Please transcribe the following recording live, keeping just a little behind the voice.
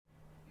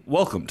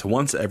Welcome to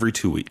Once Every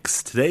 2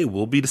 Weeks. Today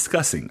we'll be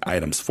discussing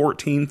items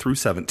 14 through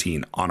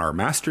 17 on our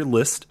master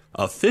list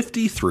of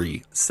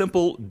 53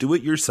 simple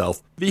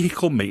do-it-yourself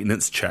vehicle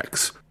maintenance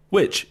checks,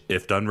 which,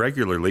 if done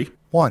regularly,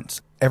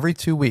 once every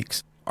 2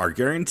 weeks, are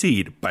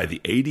guaranteed by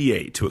the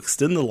ADA to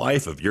extend the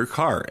life of your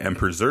car and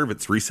preserve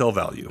its resale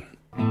value.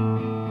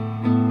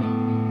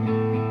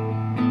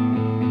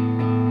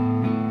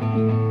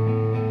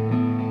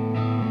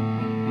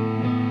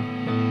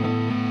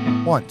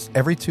 Once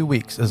every 2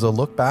 weeks is a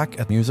look back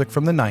at music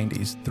from the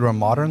 90s through a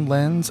modern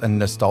lens and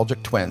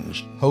nostalgic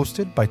twinge.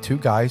 Hosted by two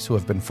guys who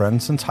have been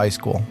friends since high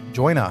school.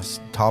 Join us,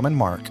 Tom and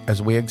Mark,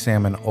 as we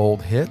examine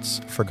old hits,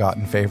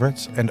 forgotten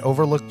favorites, and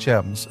overlooked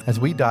gems as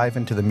we dive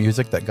into the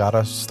music that got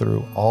us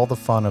through all the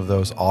fun of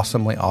those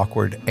awesomely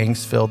awkward,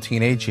 angst-filled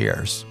teenage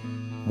years.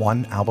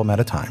 One album at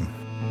a time.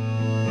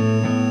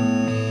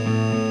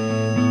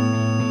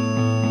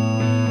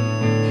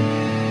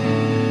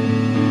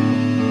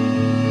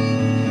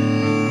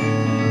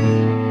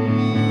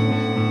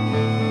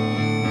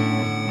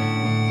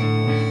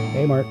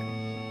 Hey, Mark.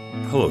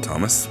 Hello,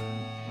 Thomas.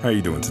 How are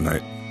you doing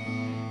tonight?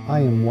 I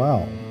am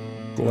well.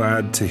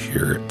 Glad to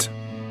hear it.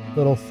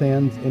 Little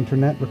sans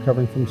internet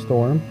recovering from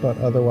storm, but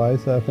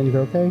otherwise things are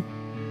okay.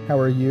 How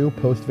are you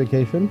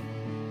post-vacation?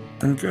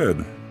 I'm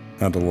good.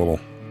 Had a little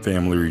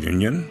family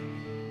reunion,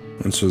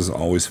 which was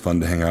always fun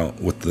to hang out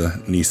with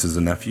the nieces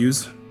and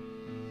nephews.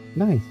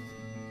 Nice.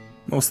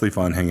 Mostly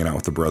fun hanging out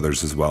with the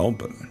brothers as well,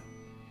 but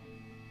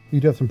You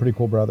do have some pretty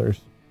cool brothers.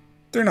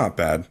 they're not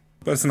bad.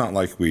 But it's not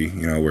like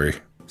we're a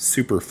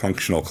super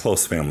functional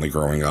close family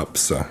growing up,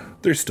 so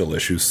there's still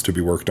issues to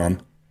be worked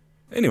on.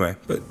 Anyway,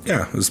 but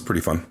yeah, it was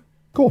pretty fun.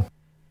 Cool.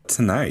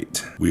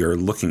 Tonight, we are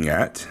looking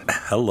at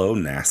Hello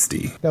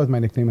Nasty, That was my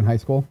nickname in high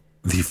school.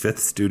 the fifth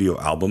studio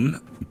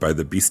album by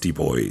the Beastie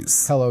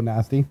Boys. Hello,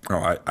 Nasty.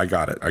 Oh, I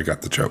got it. I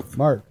got the joke.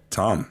 Mark,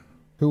 Tom,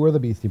 who were the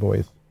Beastie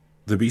Boys?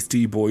 the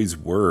Beastie Boys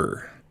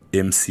were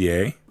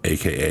MCA,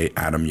 aka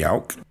Adam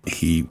Yauch.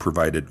 He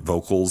provided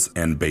vocals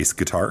and bass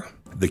guitar.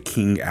 The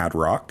King Ad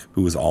Rock,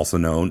 who was also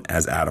known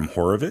as Adam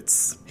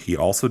Horovitz. He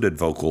also did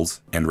vocals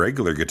and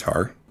regular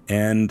guitar.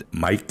 And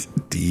Mike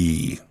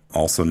D,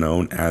 also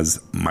known as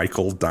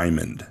Michael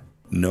Diamond.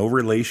 No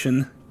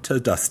relation to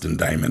Dustin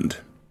Diamond.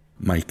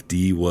 Mike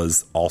D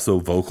was also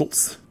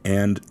vocals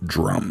and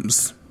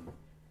drums.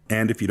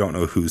 And if you don't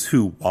know who's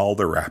who while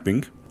they're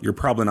rapping, you're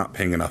probably not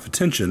paying enough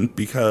attention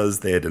because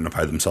they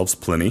identify themselves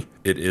plenty.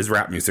 It is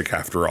rap music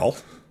after all.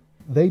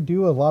 They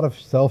do a lot of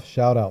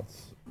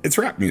self-shout-outs. It's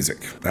rap music.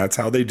 That's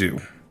how they do.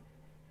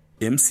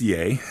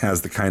 MCA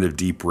has the kind of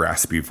deep,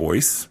 raspy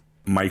voice.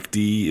 Mike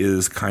D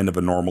is kind of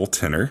a normal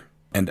tenor.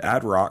 And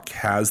Ad Rock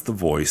has the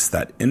voice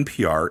that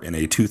NPR in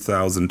a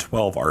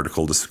 2012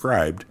 article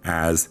described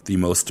as the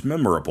most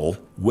memorable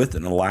with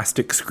an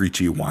elastic,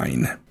 screechy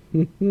whine.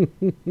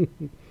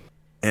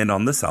 And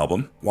on this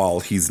album, while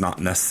he's not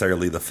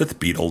necessarily the fifth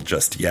Beatle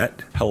just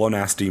yet, Hello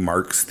Nasty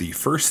marks the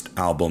first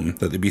album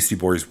that the Beastie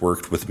Boys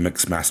worked with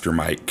Mixmaster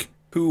Mike,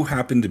 who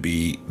happened to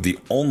be the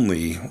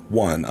only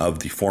one of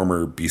the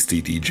former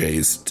Beastie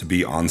DJs to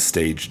be on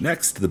stage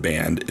next to the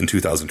band in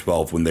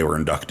 2012 when they were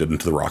inducted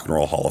into the Rock and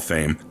Roll Hall of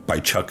Fame by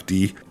Chuck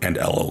D and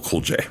LL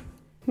Cool J.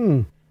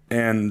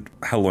 And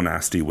Hello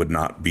Nasty would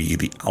not be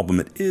the album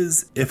it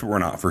is if it were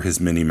not for his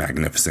many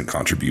magnificent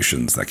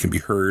contributions that can be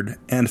heard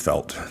and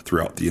felt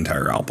throughout the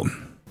entire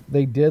album.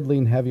 They did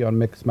lean heavy on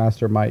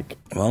Mixmaster Mike.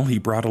 Well, he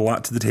brought a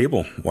lot to the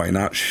table. Why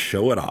not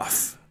show it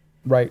off?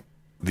 Right.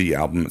 The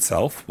album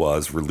itself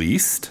was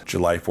released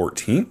July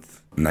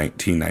 14th,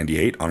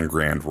 1998 on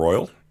Grand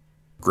Royal.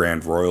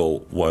 Grand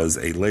Royal was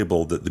a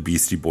label that the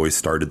Beastie Boys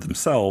started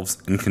themselves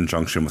in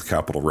conjunction with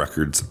Capitol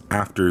Records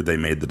after they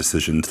made the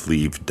decision to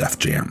leave Def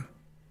Jam.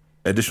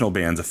 Additional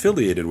bands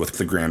affiliated with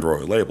the Grand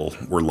Royal label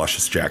were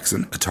Luscious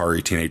Jackson,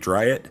 Atari Teenage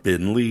Riot,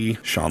 Ben Lee,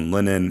 Sean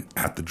Lennon,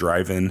 At the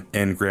Drive-In,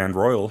 and Grand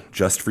Royal,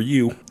 just for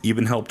you,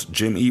 even helped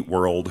Jim Eat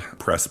World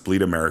press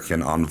Bleed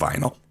American on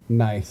vinyl.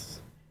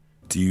 Nice.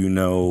 Do you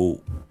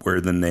know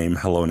where the name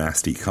Hello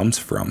Nasty comes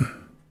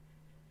from?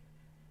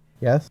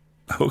 Yes.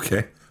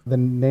 Okay. The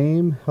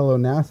name Hello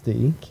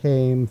Nasty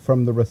came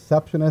from the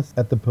receptionist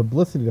at the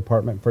publicity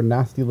department for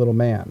Nasty Little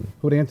Man,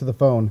 who would answer the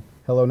phone,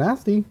 "Hello,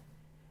 Nasty."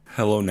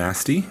 Hello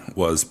Nasty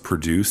was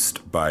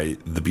produced by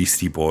the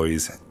Beastie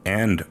Boys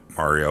and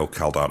Mario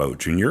Caldato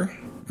Jr.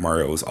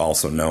 Mario is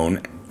also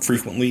known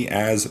frequently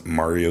as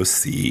Mario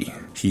C.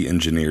 He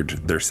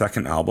engineered their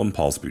second album,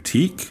 Paul's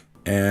Boutique,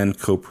 and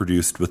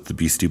co-produced with the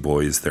Beastie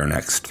Boys their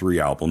next three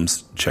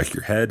albums, Check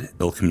Your Head,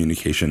 Ill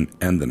Communication,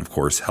 and then, of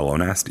course, Hello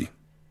Nasty.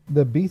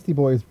 The Beastie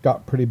Boys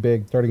got pretty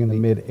big starting in the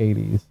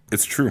mid-'80s.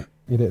 It's true.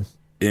 It is.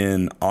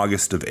 In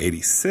August of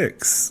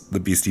 '86, the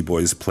Beastie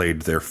Boys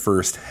played their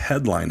first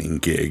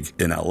headlining gig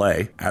in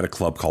LA at a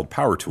club called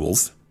Power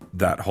Tools.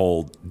 That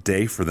whole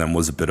day for them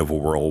was a bit of a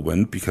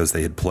whirlwind because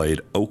they had played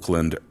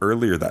Oakland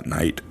earlier that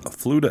night,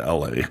 flew to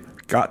LA,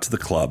 got to the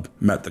club,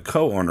 met the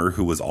co-owner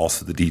who was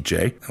also the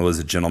DJ. It was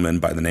a gentleman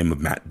by the name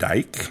of Matt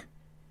Dyke.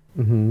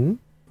 Mm-hmm.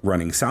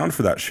 Running sound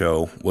for that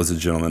show was a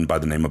gentleman by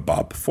the name of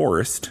Bob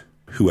Forrest,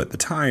 who at the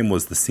time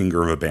was the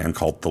singer of a band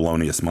called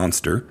Thelonious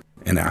Monster.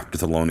 And after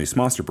Thelonious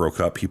Monster broke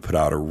up, he put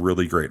out a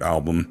really great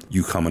album,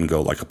 You Come and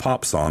Go Like a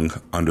Pop Song,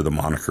 under the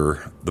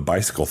moniker The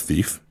Bicycle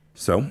Thief.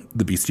 So,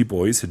 the Beastie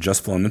Boys had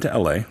just flown into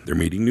LA, they're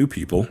meeting new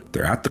people,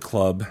 they're at the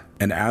club,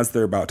 and as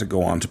they're about to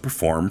go on to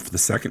perform for the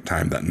second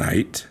time that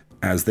night,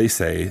 as they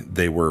say,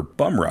 they were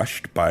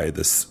bum-rushed by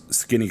this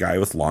skinny guy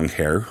with long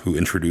hair who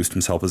introduced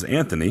himself as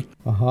Anthony,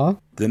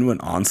 then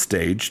went on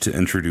stage to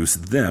introduce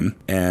them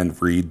and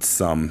read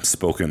some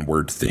spoken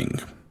word thing.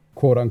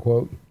 Quote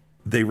unquote.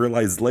 They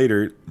realized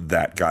later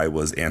that guy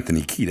was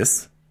Anthony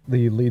Kiedis.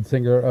 The lead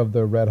singer of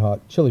the Red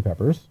Hot Chili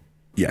Peppers.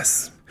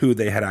 Yes, who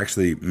they had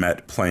actually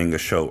met playing a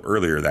show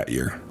earlier that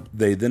year.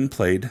 They then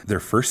played their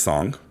first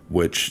song,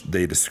 which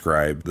they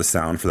described the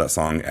sound for that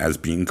song as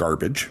being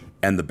garbage,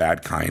 and the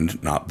bad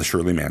kind, not the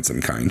Shirley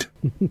Manson kind.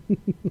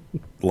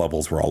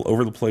 Levels were all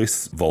over the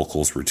place,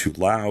 vocals were too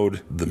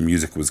loud, the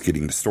music was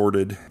getting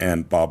distorted,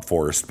 and Bob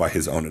Forrest, by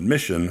his own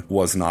admission,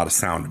 was not a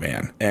sound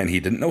man, and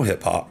he didn't know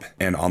hip-hop.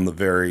 And on the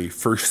very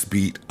first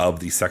beat of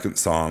the second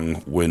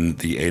song, when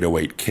the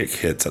 808 kick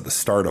hits at the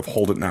start of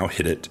Hold It Now,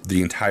 Hit It,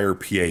 the entire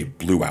PA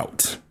blew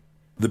out.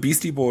 The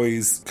Beastie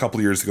Boys, a couple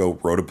of years ago,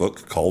 wrote a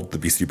book called The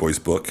Beastie Boys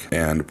Book,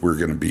 and we're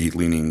going to be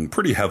leaning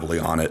pretty heavily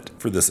on it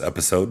for this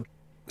episode.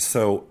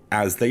 So,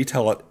 as they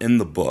tell it in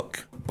the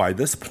book, by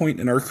this point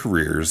in our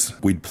careers,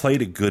 we'd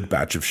played a good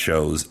batch of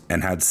shows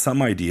and had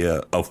some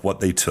idea of what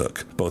they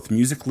took, both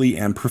musically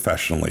and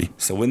professionally.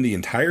 So when the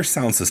entire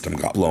sound system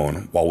got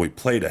blown while we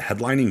played a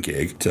headlining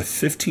gig to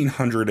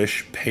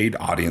 1,500-ish paid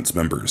audience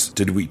members,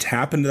 did we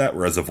tap into that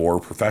reservoir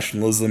of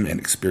professionalism and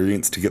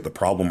experience to get the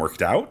problem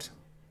worked out?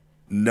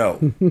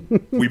 No,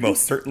 we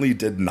most certainly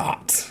did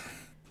not.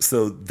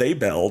 So they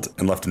bailed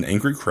and left an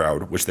angry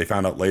crowd, which they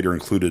found out later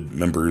included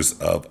members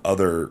of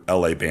other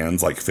LA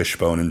bands like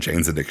Fishbone and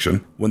Jane's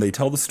Addiction. When they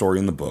tell the story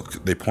in the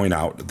book, they point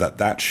out that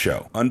that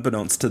show,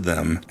 unbeknownst to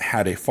them,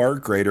 had a far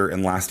greater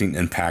and lasting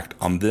impact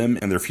on them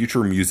and their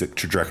future music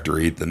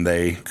trajectory than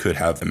they could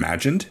have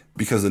imagined.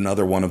 Because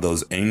another one of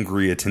those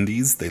angry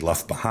attendees they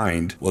left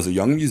behind was a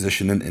young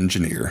musician and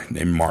engineer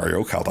named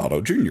Mario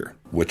Caldado Jr.,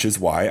 which is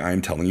why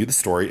I'm telling you the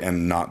story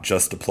and not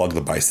just to plug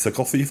the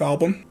Bicycle Thief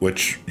album,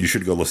 which you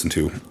should go listen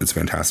to. It's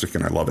fantastic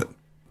and I love it.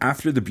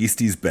 After the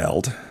Beasties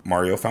bailed,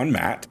 Mario found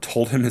Matt,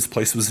 told him his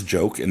place was a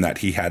joke and that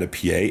he had a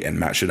PA and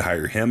Matt should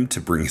hire him to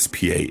bring his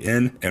PA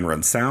in and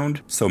run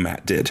sound, so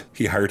Matt did.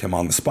 He hired him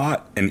on the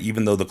spot, and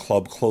even though the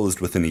club closed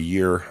within a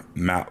year,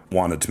 Matt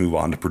wanted to move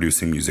on to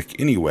producing music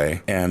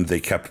anyway, and they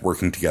kept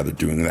working together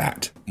doing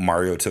that.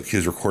 Mario took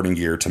his recording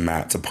gear to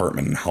Matt's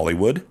apartment in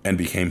Hollywood and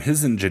became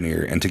his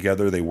engineer, and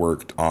together they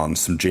worked on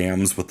some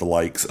jams with the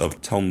likes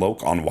of Tone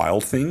Loc on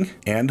Wild Thing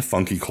and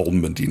Funky Cold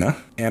Medina,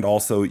 and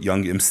also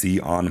Young MC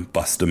on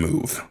Bust a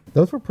Move.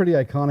 Those were pretty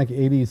iconic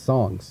 80s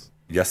songs.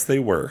 Yes, they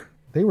were.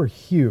 They were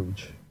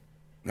huge.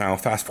 Now,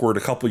 fast forward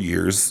a couple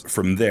years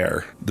from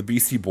there, the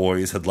Beastie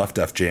Boys had left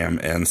Def Jam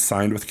and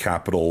signed with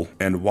Capitol,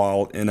 and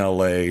while in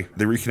LA,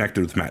 they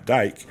reconnected with Matt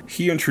Dyke.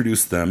 He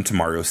introduced them to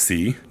Mario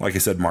C. Like I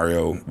said,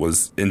 Mario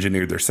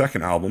engineered their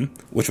second album,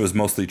 which was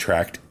mostly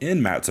tracked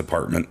in Matt's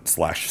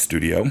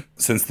apartment/studio.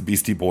 Since the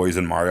Beastie Boys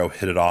and Mario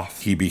hit it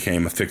off, he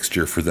became a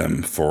fixture for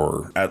them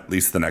for at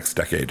least the next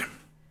decade.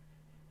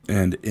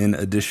 And in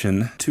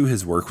addition to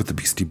his work with the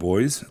Beastie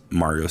Boys,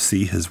 Mario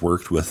C. has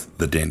worked with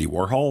the Dandy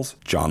Warhols,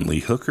 John Lee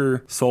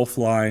Hooker,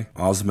 Soulfly,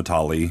 Oz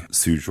Matali,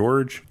 Sue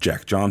George,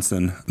 Jack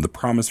Johnson, The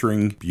Promise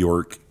Ring,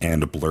 Bjork,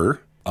 and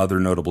Blur.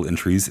 Other notable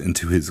entries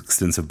into his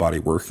extensive body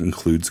work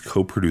includes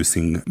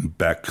co-producing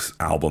Beck's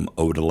album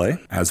Odelay,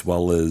 as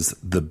well as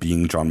the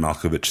Being John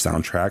Malkovich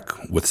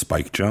soundtrack with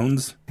Spike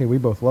Jonze. Hey, we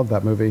both love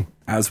that movie.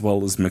 As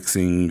well as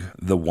mixing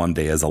the One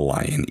Day as a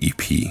Lion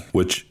EP,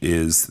 which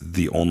is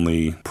the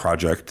only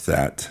project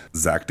that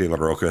Zach De La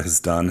Rocha has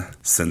done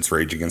since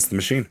Rage Against the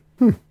Machine.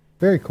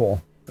 Very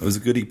cool. It was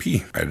a good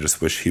EP. I just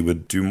wish he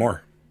would do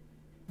more.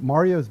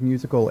 Mario's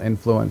musical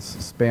influence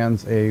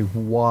spans a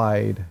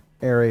wide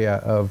area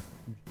of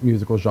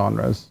musical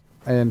genres,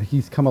 and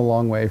he's come a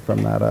long way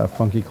from that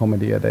Funky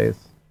Comedia days.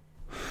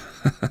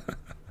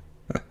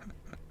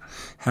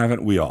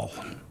 Haven't we all?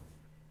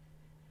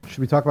 Should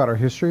we talk about our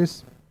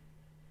histories?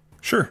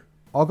 Sure.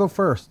 I'll go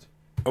first.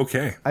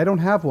 Okay. I don't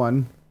have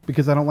one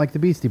because I don't like the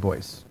Beastie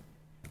Boys.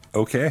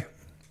 Okay.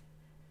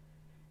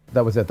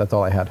 That was it. That's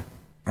all I had.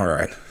 All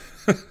right.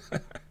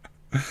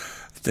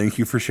 Thank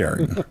you for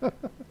sharing.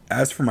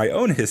 As for my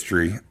own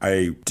history,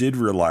 I did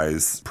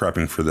realize,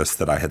 prepping for this,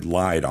 that I had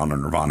lied on a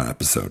Nirvana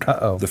episode.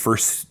 Uh-oh. The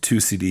first 2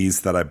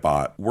 CDs that I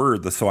bought were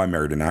the So I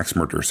Married an Axe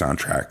Murderer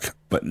soundtrack,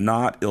 but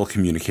not Ill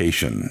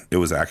Communication. It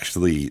was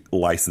actually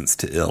Licensed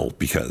to Ill,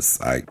 because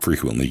I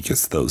frequently get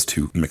those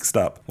two mixed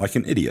up like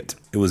an idiot.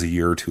 It was a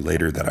year or two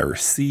later that I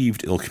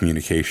received Ill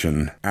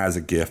Communication as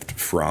a gift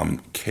from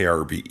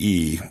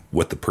KRBE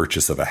with the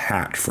purchase of a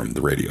hat from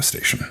the radio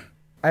station.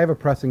 I have a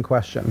pressing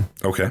question.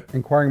 Okay.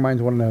 Inquiring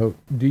minds want to know,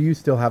 do you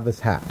still have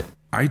this hat?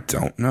 I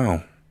don't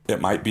know. It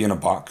might be in a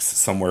box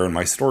somewhere in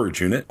my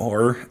storage unit,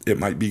 or it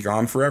might be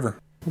gone forever.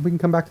 Well, we can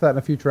come back to that in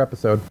a future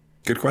episode.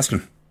 Good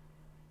question.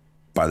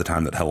 by the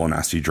time that Hello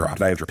Nasty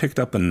dropped. I've picked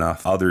up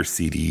enough other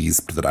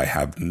CDs that I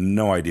have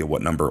no idea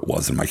what number it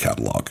was in my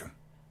catalog.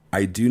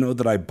 I do know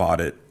that I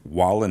bought it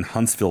while in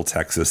Huntsville,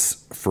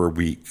 Texas for a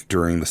week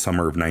during the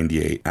summer of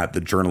 98 at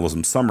the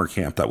journalism summer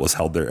camp that was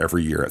held there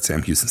every year at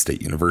Sam Houston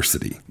State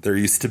University. There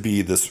used to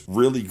be this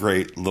really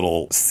great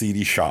little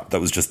CD shop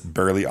that was just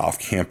barely off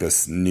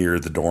campus near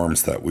the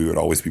dorms that we would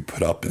always be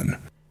put up in.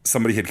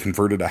 Somebody had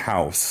converted a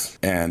house,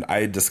 and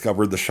I had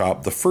discovered the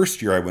shop the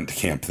first year I went to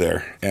camp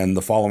there. And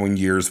the following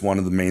years, one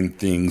of the main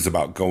things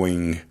about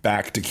going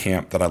back to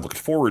camp that I looked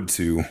forward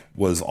to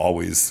was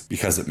always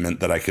because it meant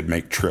that I could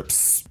make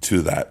trips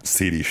to that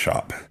CD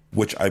shop,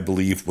 which I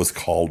believe was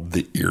called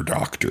the Ear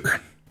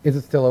Doctor. Is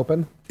it still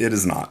open? It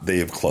is not. They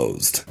have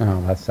closed.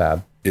 Oh, that's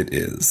sad. It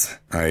is.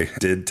 I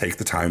did take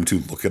the time to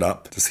look it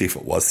up to see if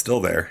it was still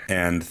there.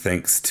 And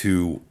thanks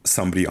to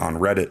somebody on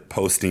Reddit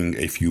posting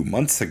a few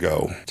months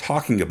ago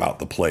talking about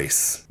the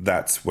place,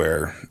 that's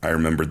where I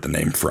remembered the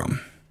name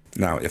from.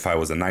 Now, if I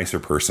was a nicer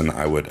person,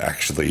 I would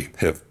actually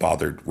have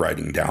bothered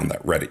writing down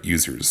that Reddit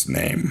user's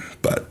name.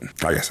 But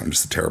I guess I'm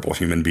just a terrible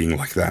human being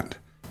like that.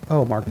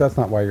 Oh, Mark, that's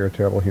not why you're a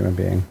terrible human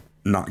being.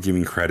 Not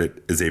giving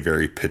credit is a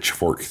very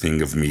pitchfork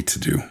thing of me to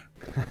do.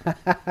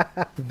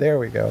 There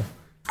we go.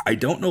 I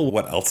don't know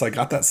what else I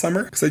got that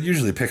summer, because I'd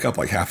usually pick up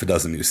like half a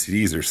dozen new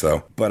CDs or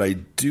so. But I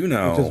do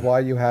know... Which is why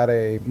you had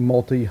a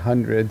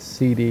multi-hundred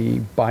CD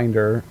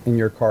binder in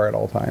your car at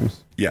all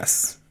times.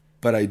 Yes.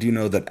 But I do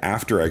know that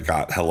after I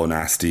got Hello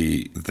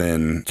Nasty,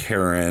 then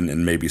Karen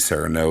and maybe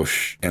Sarah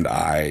Nosh and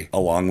I,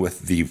 along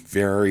with the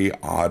very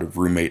odd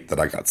roommate that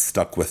I got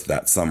stuck with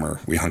that summer,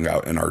 we hung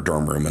out in our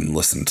dorm room and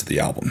listened to the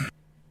album.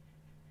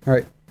 All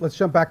right, let's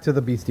jump back to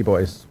the Beastie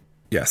Boys.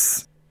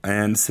 Yes.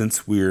 And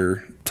since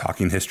we're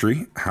talking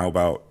history, how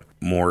about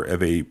more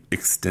of a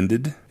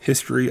extended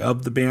history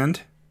of the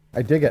band?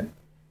 I dig it.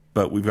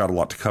 But we've got a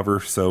lot to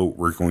cover, so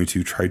we're going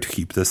to try to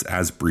keep this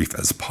as brief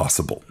as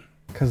possible.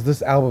 Because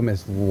this album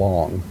is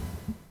long.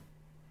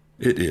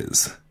 It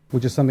is.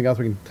 Which is something else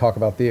we can talk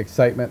about, the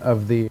excitement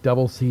of the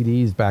double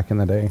CDs back in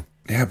the day.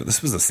 Yeah, but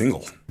this was a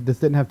single. This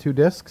didn't have 2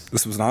 discs?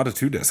 This was not a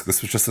 2-disc.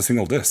 This was just a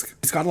single disc.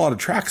 It's got a lot of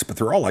tracks, but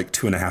they're all like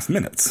 2.5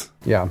 minutes.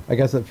 Yeah, I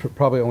guess it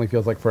probably only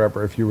feels like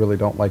forever if you really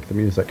don't like the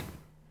music.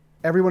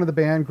 Everyone in the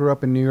band grew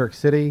up in New York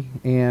City,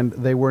 and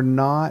they were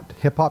not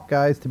hip-hop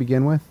guys to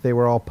begin with. They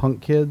were all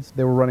punk kids.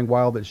 They were running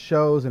wild at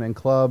shows and in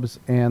clubs,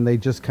 and they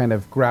just kind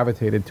of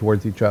gravitated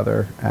towards each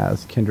other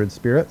as kindred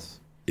spirits.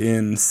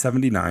 In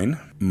 79,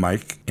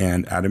 Mike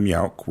and Adam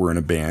Yauch were in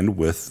a band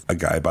with a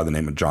guy by the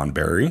name of John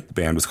Barry. The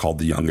band was called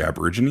the Young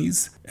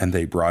Aborigines, and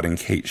they brought in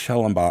Kate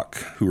Schellenbach,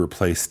 who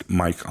replaced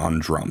Mike on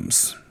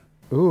drums.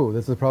 Ooh,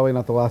 this is probably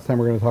not the last time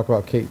we're going to talk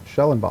about Kate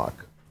Schellenbach.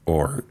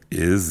 Or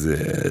is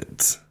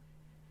it?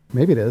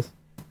 Maybe it is.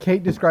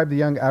 Kate described the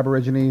Young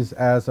Aborigines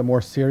as a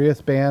more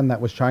serious band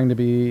that was trying to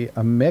be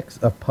a mix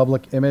of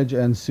Public Image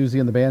and Susie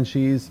and the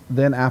Banshees.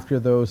 Then after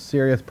those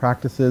serious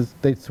practices,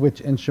 they'd switch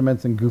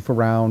instruments and goof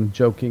around,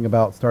 joking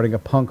about starting a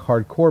punk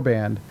hardcore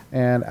band.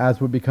 And as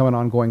would become an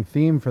ongoing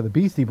theme for the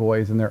Beastie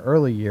Boys in their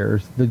early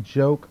years, the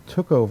joke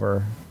took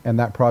over, and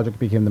that project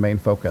became the main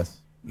focus.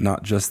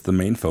 Not just the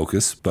main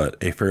focus, but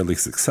a fairly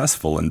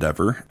successful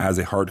endeavor. As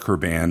a hardcore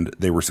band,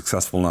 they were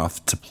successful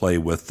enough to play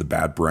with the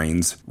Bad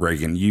Brains,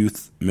 Reagan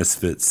Youth,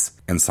 Misfits,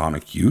 and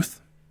Sonic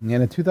Youth.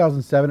 In a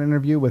 2007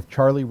 interview with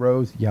Charlie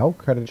Rose Yauch,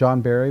 credited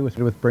John Barry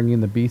with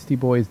bringing the Beastie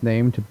Boys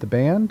name to the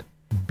band.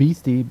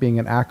 Beastie being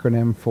an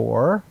acronym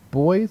for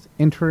Boys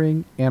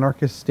Entering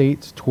Anarchist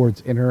States Towards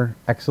Inner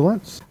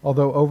Excellence.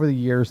 Although over the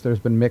years there's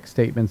been mixed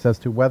statements as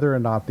to whether or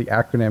not the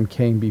acronym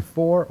came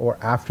before or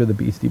after the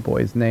Beastie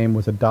Boys name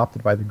was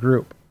adopted by the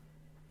group.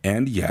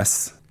 And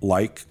yes,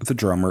 like the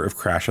drummer of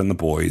Crash and the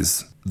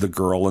Boys, the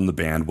girl in the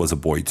band was a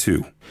boy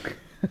too.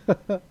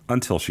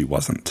 Until she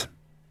wasn't.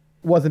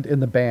 Wasn't in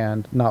the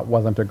band, not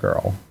wasn't a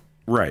girl.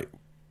 Right.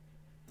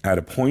 At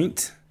a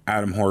point,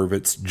 Adam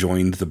Horovitz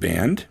joined the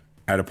band.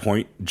 At a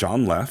point,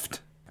 John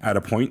left. At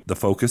a point, the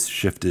focus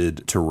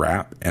shifted to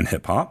rap and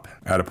hip-hop.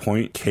 At a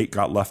point, Kate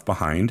got left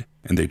behind,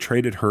 and they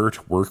traded her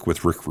to work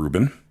with Rick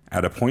Rubin.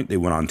 At a point, they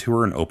went on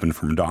tour and opened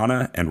for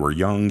Madonna and were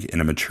young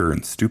and immature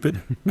and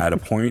stupid. At a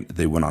point,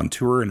 they went on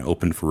tour and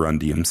opened for Run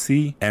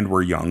DMC and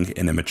were young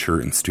and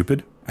immature and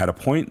stupid. At a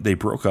point, they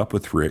broke up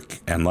with Rick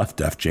and left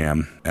Def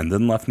Jam and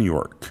then left New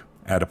York.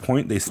 At a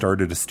point, they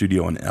started a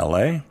studio in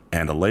LA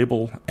and a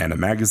label and a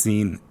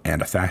magazine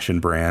and a fashion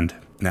brand.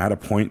 And at a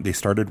point, they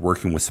started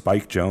working with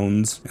Spike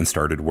Jonze and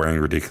started wearing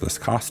ridiculous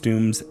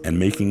costumes and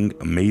making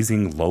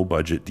amazing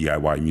low-budget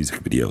DIY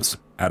music videos.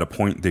 At a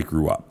point, they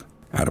grew up.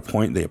 At a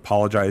point, they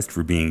apologized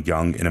for being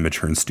young and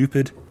immature and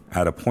stupid.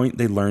 At a point,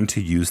 they learned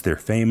to use their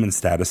fame and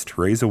status to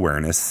raise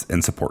awareness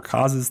and support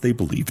causes they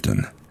believed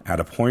in.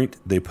 At a point,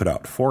 they put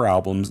out 4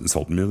 albums and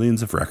sold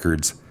millions of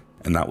records,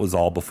 and that was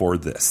all before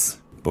this,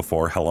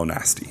 before Hello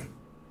Nasty.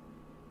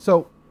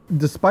 So,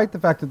 despite the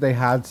fact that they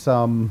had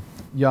some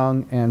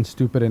young and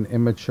stupid and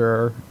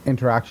immature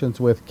interactions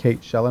with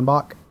Kate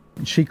Schellenbach,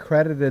 She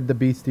credited the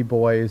Beastie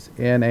Boys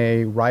in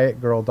a Riot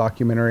Girl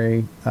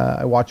documentary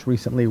I watched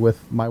recently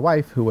with my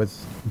wife, who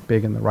was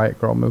big in the Riot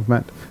Girl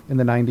movement in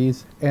the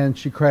 90s. And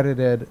she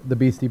credited the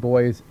Beastie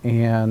Boys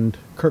and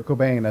Kurt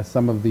Cobain as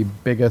some of the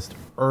biggest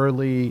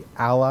early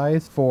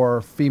allies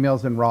for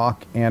females in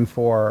rock and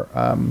for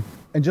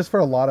and just for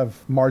a lot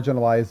of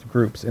marginalized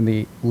groups in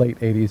the late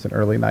 80s and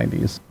early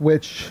 90s,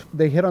 which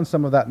they hit on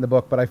some of that in the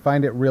book, but I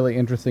find it really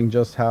interesting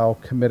just how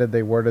committed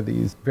they were to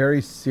these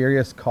very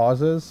serious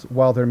causes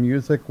while their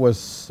music was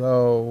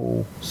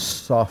so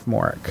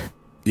sophomoric.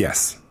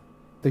 Yes.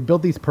 They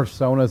built these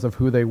personas of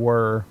who they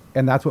were,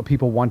 and that's what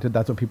people wanted.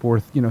 That's what people were,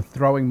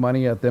 throwing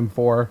money at them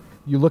for.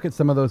 You look at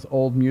some of those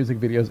old music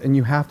videos, and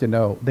you have to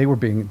know they were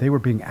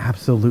being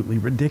absolutely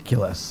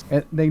ridiculous,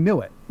 and they knew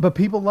it, but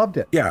people loved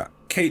it. Yeah.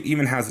 Kate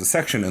even has a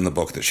section in the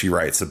book that she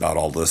writes about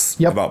all this,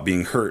 about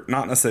being hurt.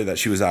 Not necessarily that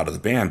she was out of the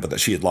band, but that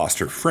she had lost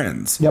her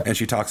friends. Yep. And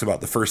she talks about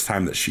the first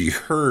time that she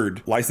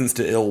heard License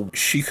to Ill,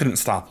 she couldn't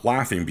stop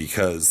laughing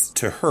because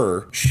to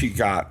her, she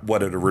got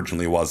what it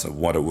originally was, and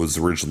what it was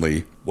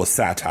originally was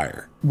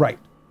satire. Right.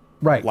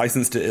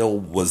 License to Ill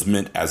was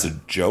meant as a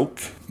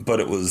joke, but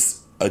it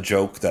was a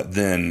joke that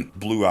then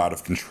blew out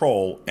of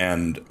control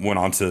and went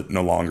on to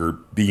no longer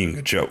being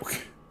a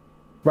joke.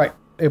 Right.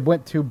 It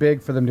went too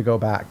big for them to go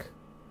back.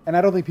 And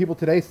I don't think people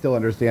today still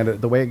understand it.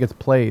 The way it gets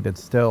played,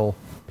 it's still,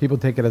 people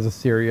take it as a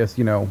serious,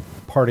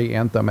 party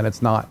anthem, and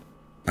it's not.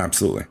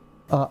 Absolutely.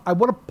 I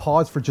want to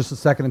pause for just a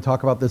second and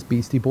talk about this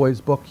Beastie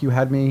Boys book you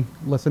had me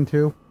listen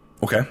to.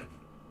 Okay.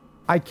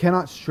 I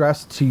cannot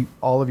stress to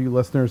all of you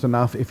listeners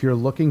enough, if you're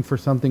looking for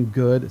something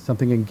good,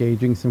 something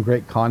engaging, some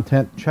great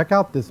content, check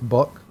out this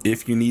book.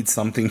 If you need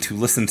something to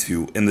listen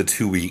to in the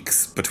 2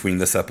 weeks between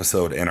this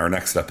episode and our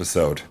next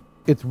episode.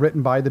 It's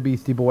written by the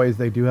Beastie Boys.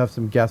 They do have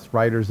some guest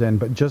writers in,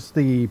 but just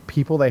the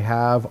people they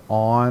have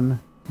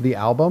on the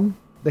album,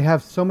 they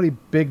have so many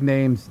big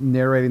names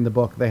narrating the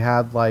book. They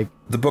had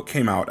The book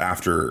came out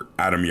after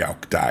Adam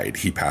Yauch died.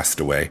 He passed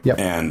away. Yep.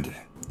 And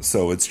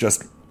so it's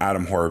just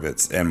Adam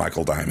Horovitz and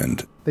Michael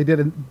Diamond.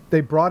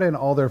 They brought in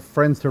all their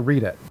friends to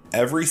read it.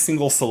 Every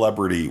single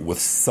celebrity with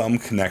some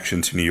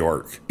connection to New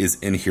York is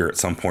in here at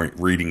some point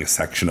reading a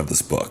section of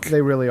this book.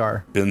 They really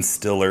are. Ben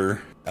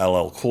Stiller,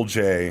 LL Cool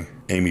J,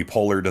 Amy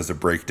Poehler does a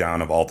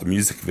breakdown of all the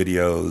music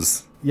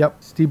videos. Yep.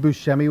 Steve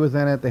Buscemi was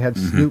in it. They had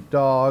Snoop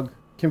Dogg,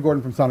 Kim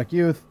Gordon from Sonic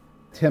Youth,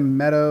 Tim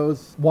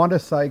Meadows, Wanda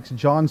Sykes,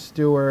 Jon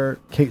Stewart,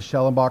 Kate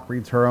Schellenbach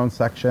reads her own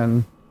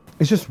section.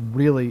 It's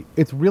really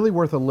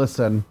worth a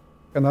listen.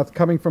 And that's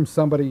coming from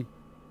somebody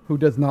who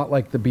does not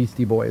like the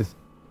Beastie Boys.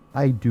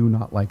 I do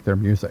not like their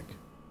music.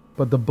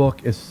 But the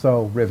book is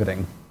so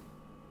riveting.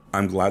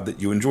 I'm glad that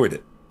you enjoyed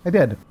it. I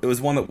did. It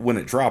was one that when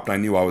it dropped, I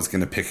knew I was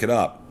going to pick it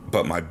up.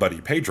 But my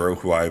buddy Pedro,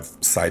 who I've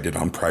cited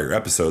on prior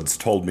episodes,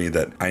 told me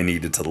that I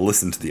needed to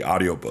listen to the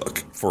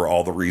audiobook for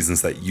all the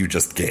reasons that you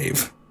just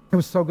gave. It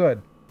was so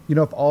good.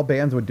 If all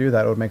bands would do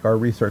that, it would make our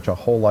research a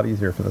whole lot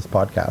easier for this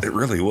podcast. It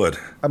really would.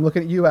 I'm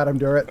looking at you, Adam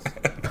Duritz.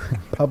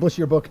 Publish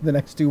your book in the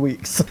next 2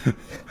 weeks.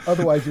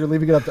 Otherwise, you're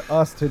leaving it up to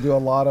us to do a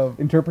lot of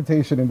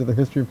interpretation into the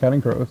history of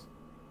Counting Crows.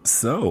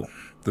 So,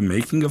 the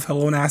making of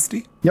Hello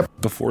Nasty? Yep.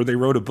 Before they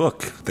wrote a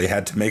book, they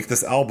had to make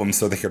this album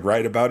so they could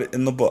write about it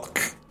in the book.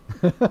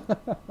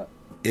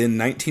 In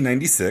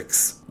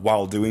 1996,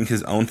 while doing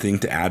his own thing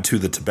to add to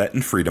the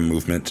Tibetan freedom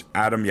movement,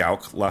 Adam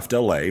Yauch left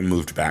LA,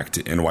 moved back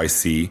to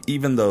NYC,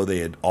 even though they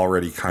had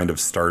already kind of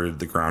started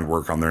the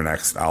groundwork on their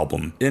next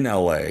album in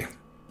LA.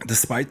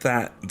 Despite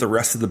that, the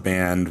rest of the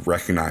band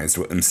recognized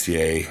what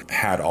MCA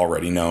had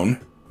already known,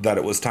 that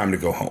it was time to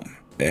go home.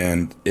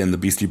 And in the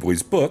Beastie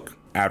Boys book,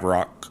 Ad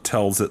Rock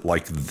tells it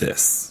like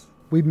this.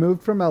 We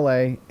moved from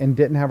LA and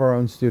didn't have our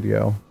own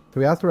studio. So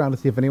we asked around to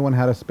see if anyone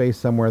had a space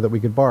somewhere that we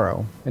could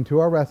borrow. And to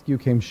our rescue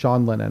came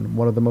Sean Lennon,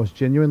 one of the most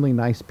genuinely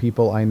nice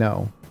people I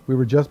know. We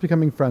were just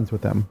becoming friends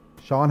with him.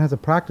 Sean has a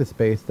practice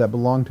space that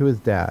belonged to his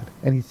dad,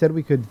 and he said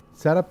we could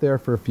set up there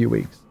for a few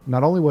weeks.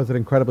 Not only was it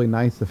incredibly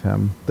nice of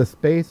him, the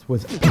space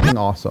was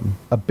awesome.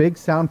 A big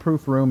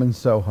soundproof room in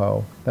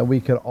Soho that we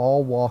could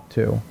all walk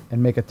to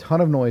and make a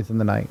ton of noise in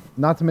the night.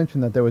 Not to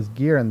mention that there was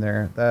gear in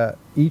there that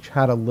each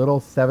had a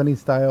little 70s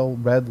style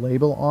red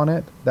label on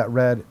it that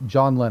read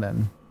John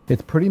Lennon.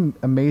 It's pretty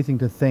amazing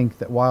to think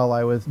that while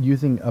I was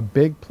using a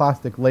big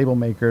plastic label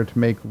maker to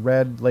make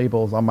red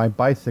labels on my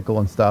bicycle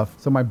and stuff,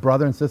 so my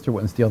brother and sister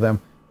wouldn't steal them,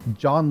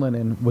 John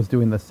Lennon was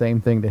doing the same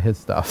thing to his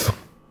stuff.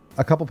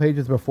 A couple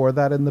pages before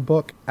that in the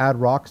book, Ad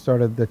Rock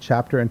started the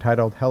chapter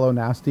entitled Hello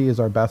Nasty is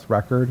Our Best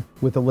Record,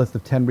 with a list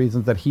of 10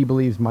 reasons that he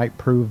believes might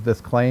prove this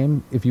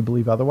claim, if you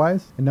believe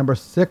otherwise. And number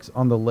 6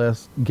 on the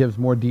list gives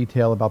more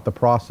detail about the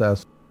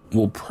process.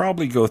 We'll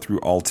probably go through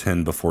all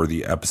 10 before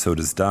the episode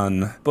is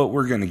done, but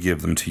we're going to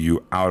give them to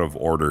you out of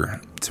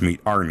order to meet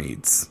our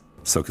needs.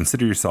 So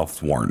consider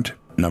yourselves warned.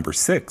 Number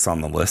 6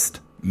 on the list.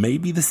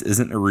 Maybe this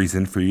isn't a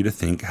reason for you to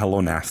think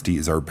Hello Nasty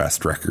is our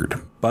best record,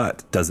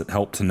 but does it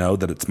help to know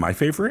that it's my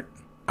favorite?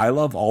 I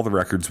love all the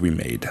records we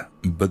made,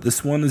 but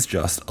this one is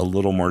just a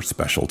little more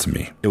special to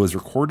me. It was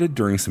recorded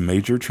during some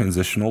major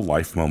transitional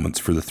life moments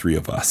for the three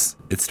of us.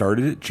 It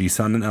started at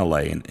GSUN in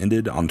LA and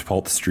ended on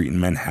 12th Street in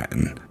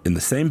Manhattan, in the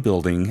same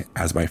building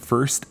as my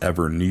first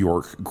ever New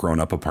York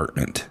grown-up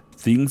apartment.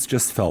 Things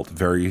just felt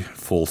very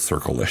full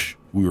circle-ish.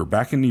 We were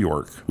back in New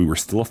York, we were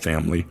still a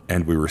family,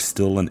 and we were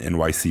still an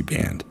NYC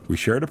band. We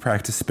shared a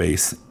practice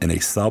space in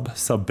a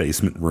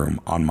sub-basement room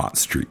on Mott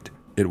Street.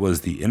 It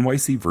was the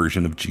NYC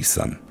version of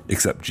GSUN,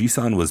 except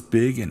GSUN was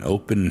big and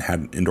open and had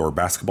an indoor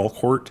basketball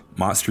court.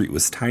 Mott Street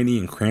was tiny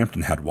and cramped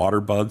and had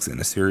water bugs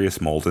and a serious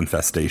mold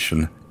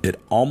infestation.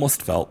 It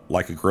almost felt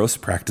like a gross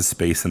practice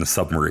space in a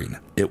submarine.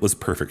 It was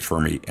perfect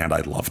for me, and I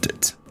loved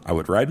it. I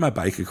would ride my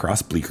bike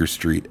across Bleecker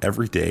Street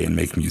every day and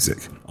make music.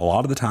 A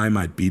lot of the time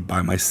I'd be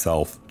by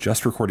myself,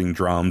 just recording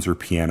drums or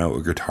piano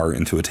or guitar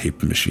into a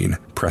tape machine,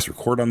 press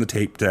record on the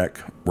tape deck,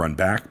 run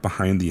back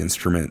behind the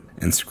instrument,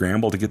 and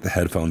scramble to get the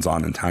headphones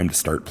on in time to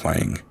start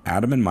playing.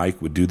 Adam and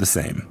Mike would do the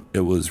same.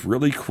 It was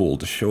really cool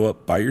to show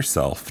up by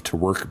yourself, to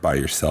work by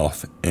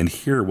yourself, and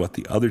hear what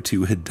the other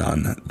two had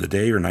done the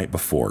day or night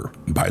before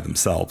by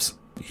themselves.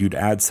 You'd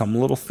add some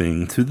little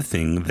thing to the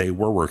thing they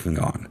were working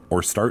on,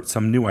 or start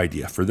some new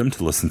idea for them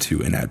to listen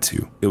to and add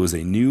to. It was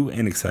a new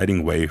and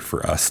exciting way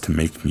for us to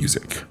make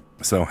music.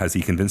 So, has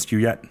he convinced you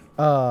yet?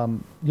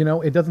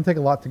 It doesn't take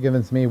a lot to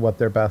convince me what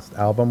their best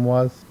album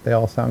was. They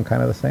all sound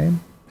kind of the same.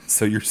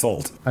 So you're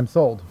sold. I'm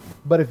sold.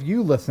 But if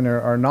you, listener,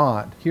 are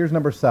not, here's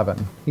number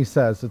 7. He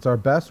says, it's our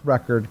best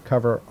record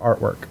cover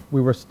artwork.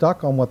 We were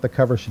stuck on what the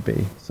cover should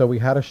be, so we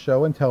had a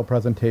show and tell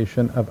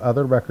presentation of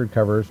other record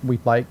covers we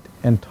liked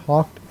and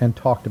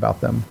talked about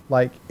them.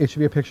 Like, it should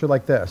be a picture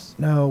like this.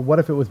 No, what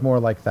if it was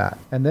more like that?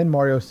 And then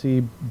Mario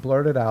C.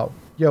 blurted out,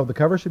 yo, the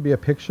cover should be a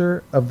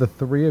picture of the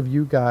three of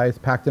you guys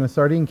packed in a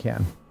sardine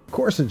can. Of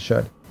course it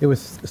should. It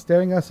was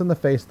staring us in the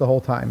face the whole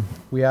time.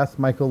 We asked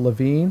Michael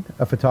Levine,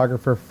 a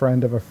photographer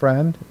friend of a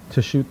friend,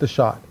 to shoot the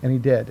shot, and he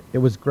did. It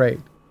was great.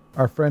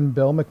 Our friend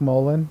Bill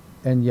McMullen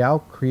and Yao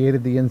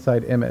created the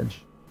inside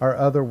image, our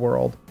other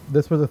world.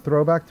 This was a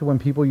throwback to when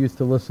people used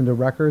to listen to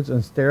records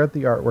and stare at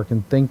the artwork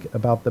and think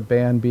about the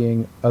band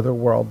being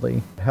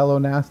otherworldly. Hello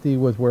Nasty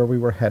was where we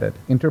were headed.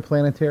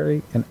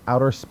 Interplanetary and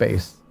outer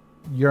space.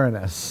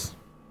 Uranus.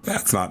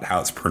 That's not how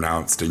it's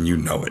pronounced, and you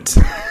know it.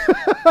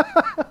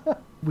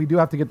 We do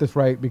have to get this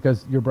right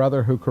because your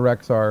brother who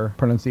corrects our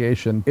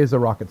pronunciation is a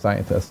rocket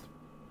scientist.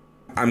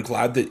 I'm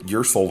glad that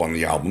you're sold on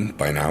the album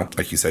by now.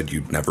 Like you said,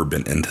 you'd never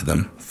been into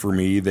them. For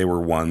me, they were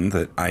one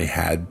that I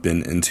had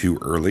been into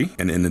early.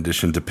 And in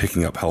addition to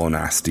picking up Hello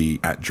Nasty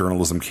at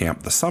journalism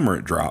camp the summer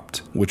it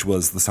dropped, which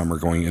was the summer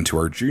going into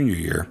our junior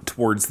year,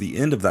 towards the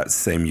end of that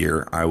same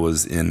year, I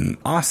was in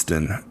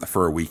Austin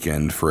for a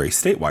weekend for a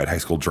statewide high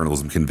school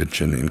journalism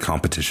convention and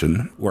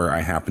competition where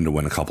I happened to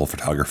win a couple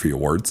photography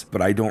awards.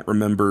 But I don't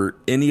remember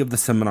any of the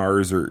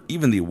seminars or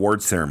even the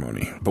award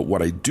ceremony. But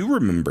what I do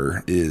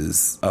remember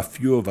is a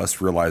few of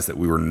us realized that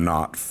we were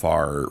not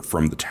far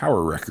from the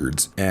Tower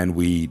Records, and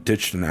we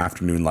ditched an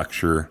afternoon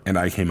lecture, and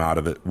I came out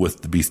of it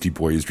with the Beastie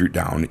Boys Root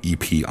Down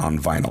EP on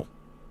vinyl.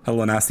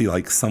 Hello Nasty,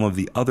 like some of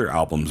the other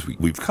albums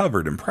we've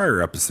covered in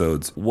prior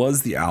episodes,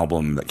 was the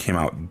album that came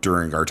out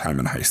during our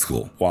time in high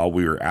school, while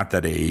we were at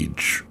that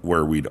age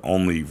where we'd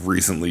only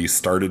recently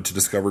started to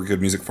discover good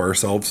music for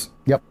ourselves.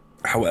 Yep.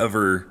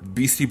 However,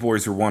 Beastie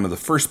Boys were one of the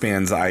first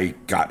bands I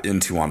got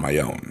into on my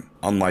own.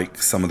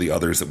 Unlike some of the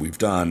others that we've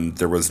done,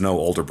 there was no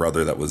older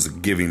brother that was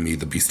giving me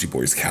the Beastie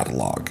Boys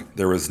catalog.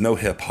 There was no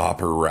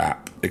hip-hop or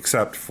rap,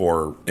 except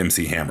for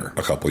MC Hammer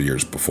a couple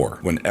years before,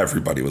 when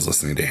everybody was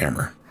listening to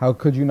Hammer. How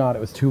could you not? It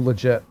was too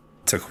legit.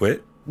 To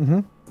quit?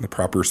 Mm-hmm. The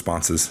proper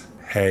response is,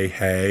 hey,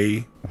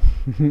 hey.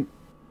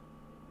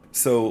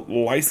 So,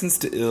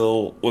 Licensed to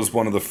Ill was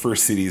one of the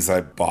first CDs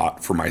I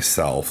bought for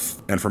myself,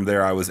 and from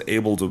there I was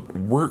able to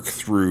work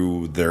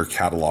through their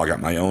catalog at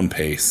my own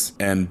pace,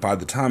 and by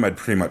the time I'd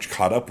pretty much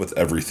caught up with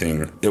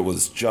everything, it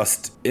was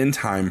just in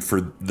time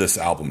for this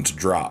album to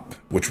drop,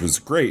 which was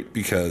great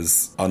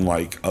because,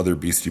 unlike other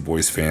Beastie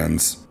Boys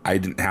fans, I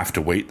didn't have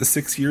to wait the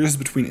 6 years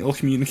between Ill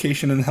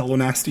Communication and Hello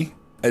Nasty.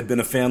 I'd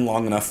been a fan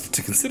long enough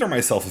to consider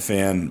myself a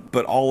fan,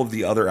 but all of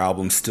the other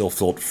albums still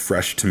felt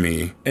fresh to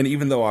me. And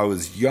even though I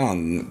was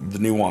young, the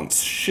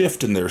nuanced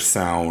shift in their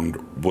sound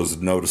was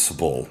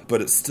noticeable,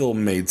 but it still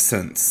made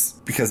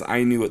sense. Because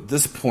I knew at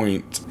this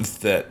point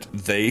that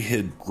they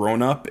had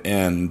grown up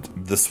and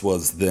this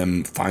was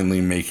them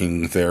finally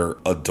making their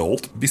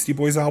adult Beastie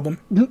Boys album.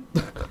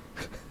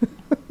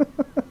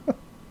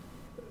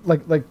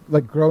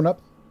 like grown up?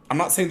 I'm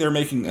not saying they're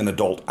making an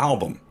adult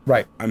album.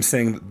 Right. I'm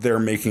saying that they're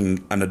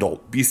making an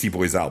adult Beastie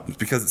Boys album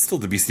because it's still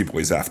the Beastie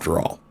Boys after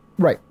all.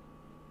 Right.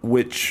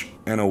 Which,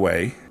 in a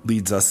way,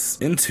 leads us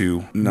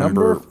into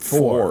number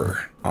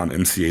 4 on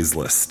MCA's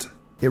list.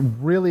 It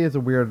really is a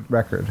weird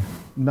record.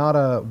 Not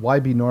a why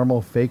be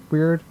normal fake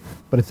weird,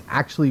 but it's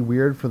actually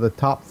weird for the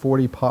top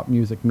 40 pop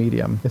music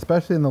medium,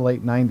 especially in the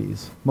late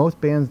 90s. Most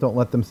bands don't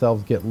let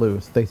themselves get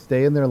loose. They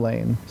stay in their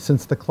lane.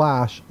 Since The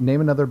Clash, name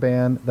another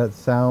band that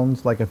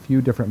sounds like a few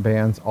different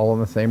bands all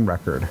on the same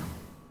record.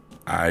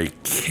 I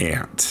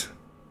can't.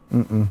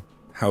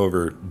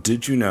 However,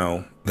 did you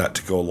know that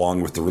to go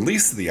along with the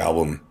release of the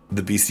album,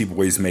 the Beastie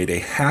Boys made a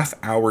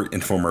half-hour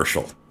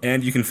infomercial,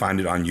 and you can find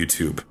it on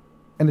YouTube.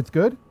 And it's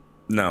good?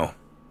 No,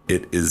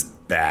 it is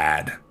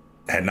bad.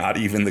 And not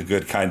even the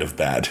good kind of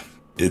bad.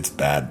 It's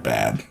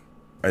bad.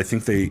 I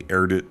think they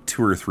aired it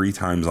 2 or 3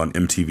 times on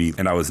MTV,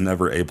 and I was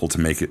never able to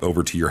make it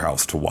over to your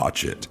house to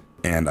watch it.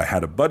 And I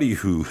had a buddy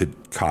who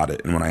had caught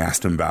it, and when I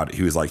asked him about it,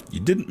 he was like, "You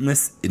didn't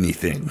miss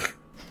anything."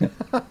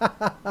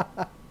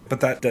 But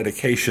that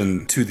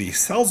dedication to the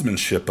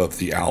salesmanship of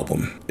the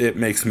album, it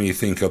makes me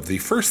think of the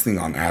first thing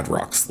on Ad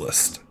Rock's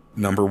list.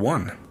 Number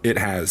 1, it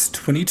has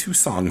 22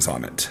 songs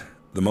on it,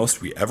 the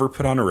most we ever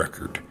put on a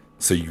record.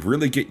 So you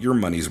really get your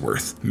money's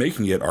worth,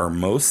 making it our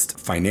most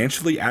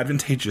financially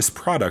advantageous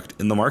product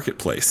in the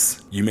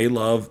marketplace. You may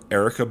love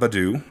Erykah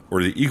Badu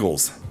or the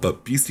Eagles,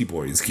 but Beastie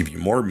Boys give you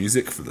more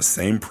music for the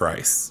same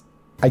price.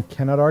 I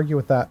cannot argue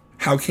with that.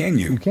 How can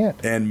you? You can't.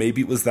 And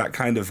maybe it was that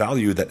kind of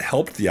value that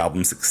helped the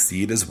album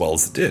succeed as well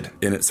as it did.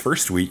 In its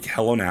first week,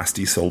 Hello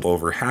Nasty sold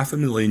over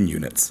 500,000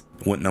 units.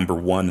 It went number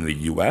 1 in the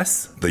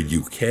US, the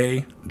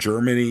UK,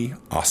 Germany,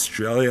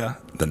 Australia,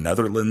 the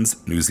Netherlands,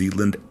 New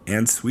Zealand,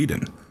 and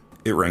Sweden.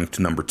 It ranked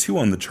number 2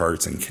 on the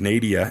charts in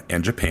Canada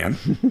and Japan,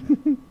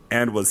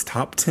 and was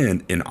top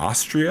 10 in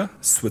Austria,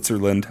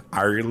 Switzerland,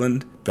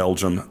 Ireland,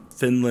 Belgium,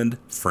 Finland,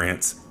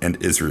 France,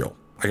 and Israel.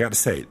 I gotta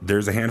say,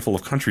 there's a handful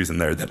of countries in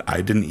there that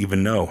I didn't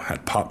even know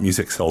had pop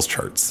music sales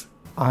charts.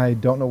 I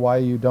don't know why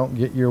you don't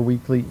get your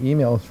weekly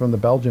emails from the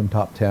Belgium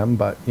top 10,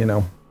 but, you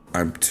know.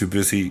 I'm too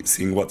busy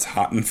seeing what's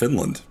hot in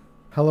Finland.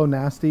 Hello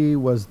Nasty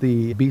was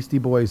the Beastie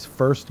Boys'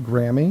 first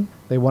Grammy.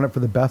 They won it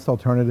for the Best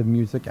Alternative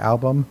Music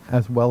Album,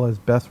 as well as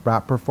Best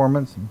Rap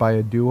Performance by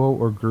a Duo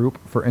or Group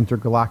for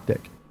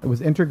Intergalactic. It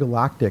was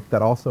Intergalactic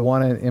that also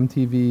won an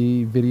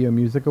MTV Video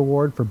Music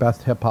Award for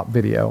Best Hip Hop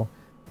Video.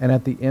 And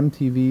at the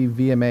MTV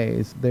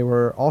VMAs, they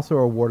were also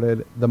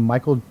awarded the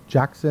Michael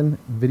Jackson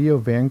Video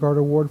Vanguard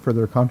Award for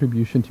their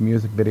contribution to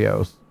music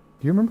videos.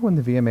 Do you remember when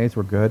the VMAs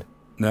were good?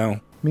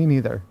 No. Me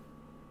neither.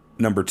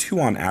 Number 2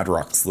 on Ad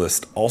Rock's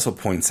list also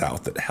points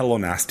out that Hello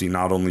Nasty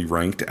not only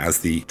ranked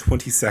as the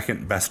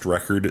 22nd best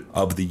record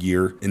of the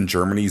year in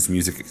Germany's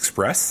Music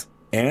Express,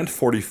 and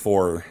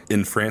 44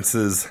 in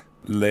France's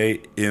Les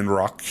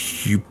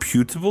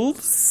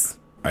Irrecuperables.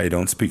 I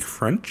don't speak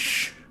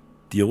French.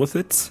 Deal with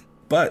it.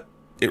 But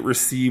it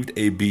received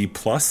a B+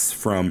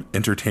 from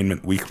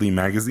Entertainment Weekly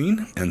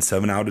magazine and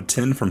 7 out of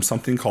 10 from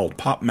something called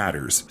Pop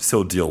Matters,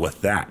 so deal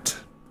with that.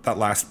 That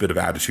last bit of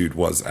attitude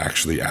was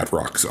actually Ad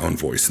Rock's own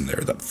voice in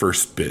there. That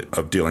first bit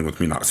of dealing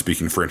with me not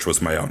speaking French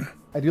was my own.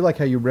 I do like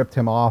how you ripped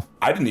him off.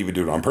 I didn't even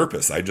do it on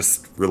purpose. I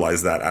just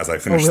realized that as I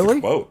finished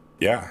the quote.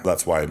 Yeah,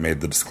 that's why I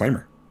made the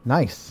disclaimer.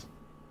 Nice.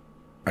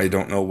 I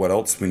don't know what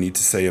else we need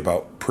to say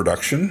about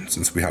production,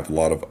 since we have a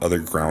lot of other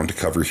ground to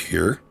cover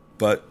here.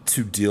 But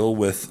to deal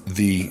with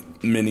the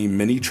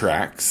mini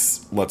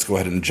tracks, let's go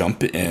ahead and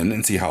jump in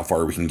and see how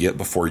far we can get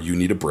before you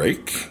need a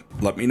break.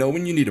 Let me know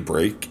when you need a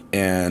break,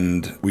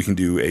 and we can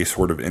do a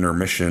sort of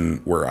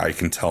intermission where I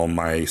can tell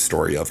my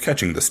story of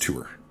catching this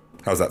tour.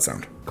 How's that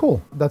sound?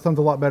 Cool. That sounds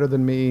a lot better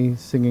than me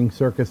singing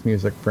circus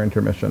music for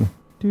intermission.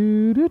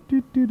 I'm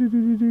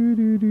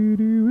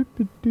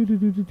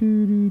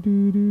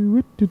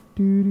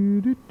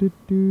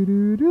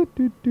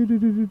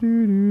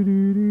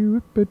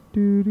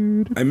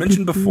I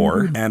mentioned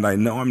before, and I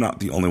know I'm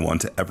not the only one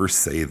to ever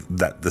say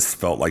that this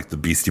felt like the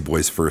Beastie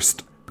Boys'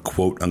 first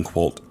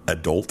quote-unquote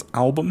adult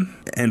album.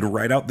 And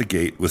right out the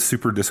gate with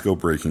Super Disco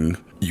Breaking,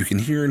 you can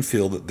hear and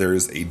feel that there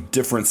is a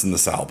difference in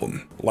this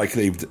album. Like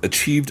they've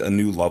achieved a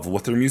new level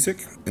with their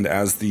music, and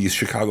as the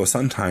Chicago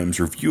Sun-Times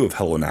review of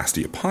Hello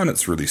Nasty upon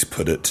its release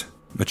put it,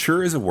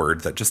 mature is a word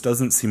that just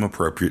doesn't seem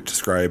appropriate to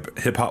describe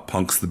hip-hop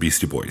punks the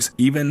Beastie Boys,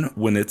 even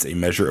when it's a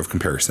measure of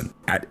comparison.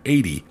 At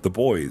 80, the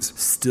boys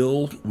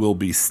still will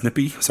be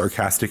snippy,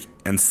 sarcastic,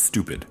 and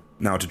stupid.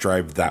 Now, to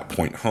drive that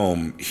point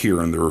home,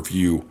 here in the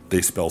review,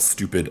 they spell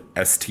stupid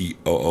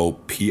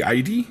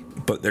S-T-O-O-P-I-D,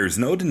 but there's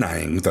no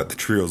denying that the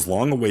trio's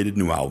long-awaited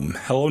new album,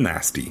 Hello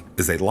Nasty,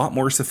 is a lot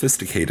more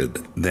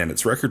sophisticated than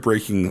its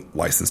record-breaking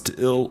License to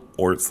Ill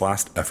or its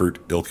last effort,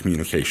 Ill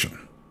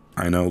Communication.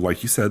 I know,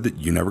 like you said, that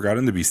you never got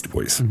into Beastie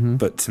Boys,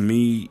 but to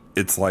me,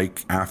 it's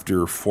like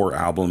after 4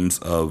 albums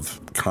of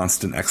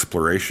constant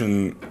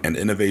exploration and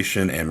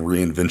innovation and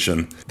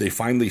reinvention, they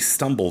finally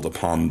stumbled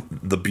upon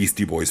the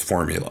Beastie Boys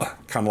formula.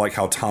 Kind of like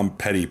how Tom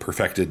Petty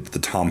perfected the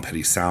Tom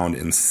Petty sound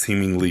and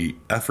seemingly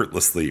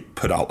effortlessly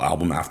put out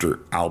album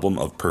after album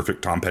of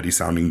perfect Tom Petty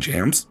sounding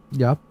jams.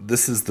 Yep.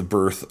 This is the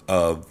birth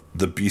of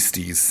the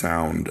Beasties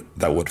sound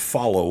that would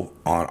follow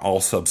on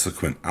all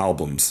subsequent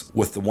albums,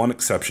 with the one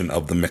exception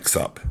of the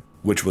mix-up,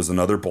 which was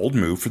another bold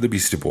move for the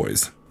Beastie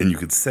Boys. And you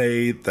could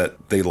say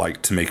that they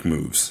liked to make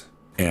moves,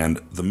 and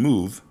the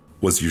move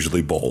was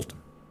usually bold.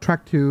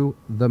 Track 2,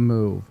 The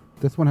Move.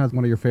 This one has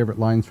one of your favorite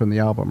lines from the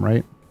album,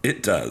 right?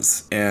 It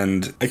does,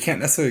 and I can't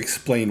necessarily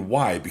explain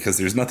why, because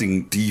there's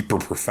nothing deep or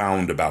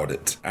profound about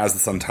it. As the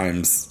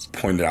Sun-Times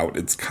pointed out,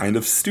 it's kind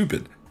of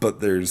stupid,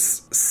 but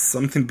there's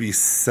something to be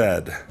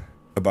said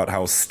about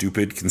how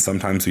stupid can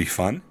sometimes be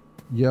fun.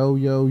 Yo,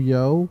 yo,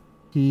 yo.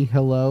 He,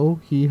 hello,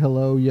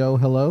 yo,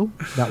 hello.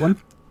 That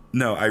one?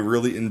 No, I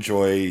really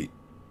enjoy...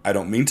 I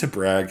don't mean to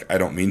brag, I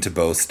don't mean to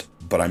boast,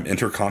 but I'm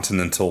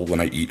intercontinental when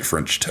I eat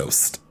French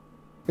toast.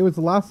 It was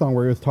the last song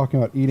where he was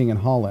talking about eating in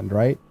Holland,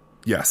 right?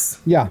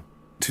 Yes. Yeah.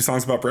 2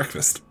 songs about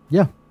breakfast.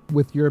 Yeah,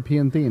 with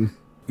European themes.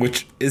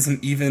 Which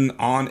isn't even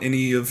on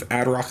any of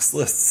Ad Rock's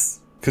lists.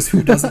 Because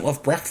who doesn't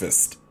love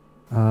breakfast?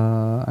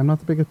 I'm not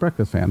the biggest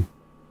breakfast fan.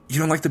 You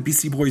don't like the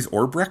Beastie Boys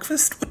or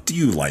breakfast? What do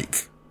you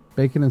like?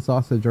 Bacon and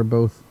sausage are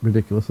both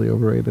ridiculously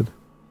overrated.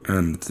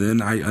 And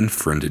then I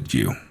unfriended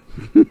you.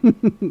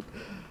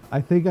 I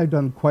think I've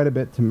done quite a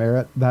bit to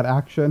merit that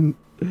action.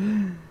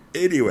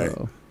 Anyway,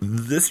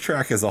 this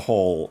track as a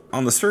whole,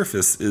 on the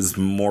surface, is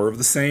more of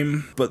the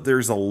same, but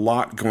there's a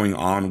lot going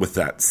on with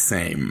that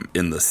same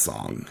in this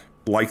song.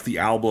 Like the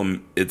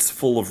album, it's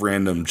full of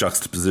random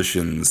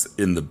juxtapositions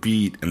in the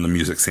beat and the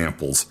music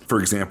samples.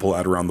 For example,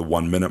 at around the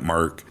 1 minute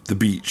mark, the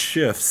beat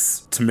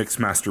shifts to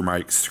Mixmaster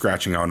Mike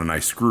scratching out a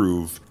nice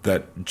groove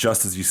that,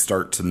 just as you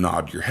start to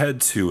nod your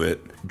head to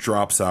it,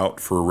 drops out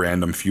for a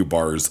random few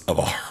bars of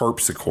a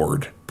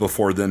harpsichord,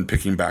 before then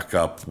picking back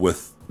up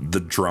with the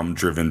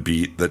drum-driven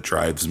beat that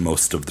drives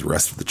most of the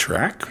rest of the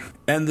track.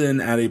 And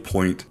then at a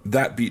point,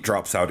 that beat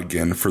drops out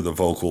again for the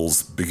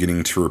vocals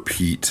beginning to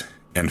repeat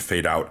and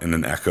fade out in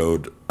an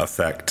echoed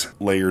effect,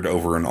 layered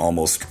over an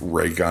almost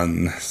ray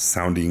gun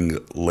sounding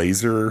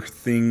laser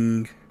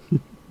thing.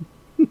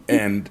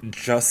 And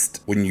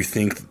just when you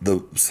think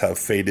those have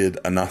faded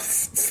enough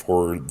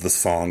for the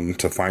song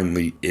to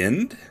finally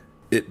end,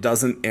 it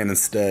doesn't, and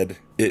instead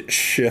it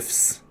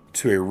shifts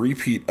to a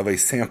repeat of a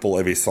sample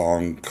of a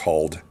song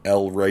called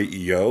El Rey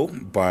Yo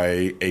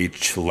by a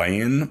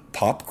Chilean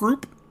pop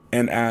group.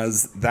 And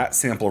as that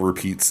sample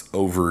repeats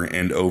over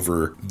and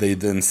over, they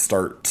then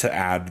start to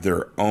add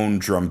their own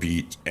drum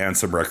beat and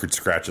some record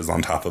scratches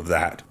on top of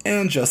that.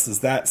 And just as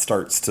that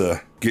starts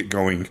to get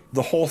going,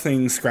 the whole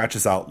thing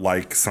scratches out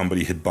like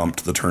somebody had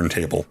bumped the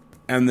turntable.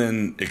 And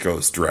then it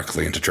goes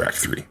directly into track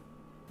 3.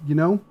 You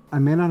know, I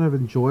may not have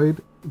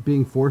enjoyed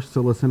being forced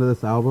to listen to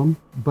this album,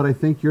 but I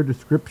think your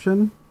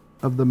description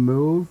of the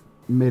move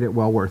made it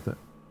well worth it.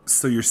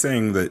 So you're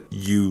saying that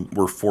you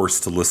were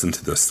forced to listen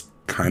to this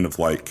kind of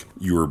like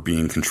you were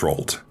being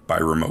controlled by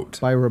remote.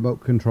 By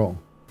remote control.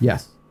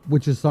 Yes.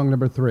 Which is song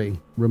number 3,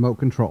 Remote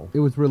Control. It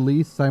was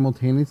released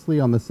simultaneously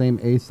on the same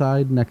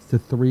A-side next to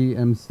 3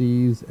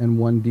 MCs and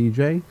 1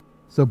 DJ.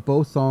 So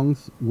both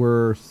songs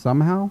were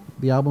somehow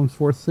the album's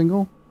 4th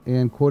single.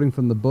 And quoting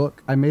from the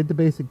book, I made the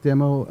basic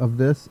demo of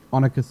this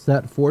on a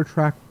cassette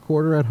 4-track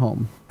recorder at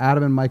home.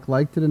 Adam and Mike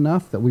liked it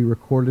enough that we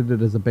recorded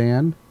it as a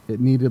band. It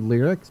needed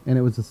lyrics, and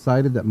it was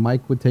decided that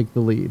Mike would take the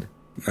lead.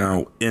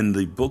 Now, in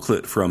the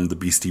booklet from the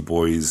Beastie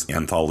Boys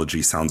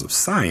anthology Sounds of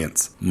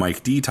Science,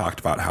 Mike D talked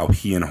about how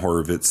he and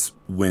Horowitz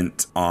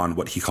went on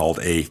what he called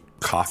a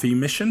coffee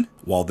mission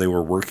while they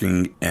were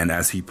working, and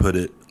as he put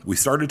it, we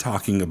started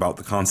talking about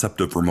the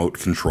concept of remote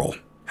control,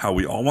 how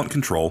we all want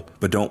control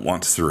but don't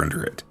want to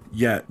surrender it,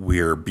 yet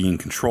we're being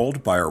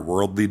controlled by our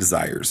worldly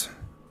desires.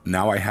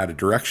 Now I had a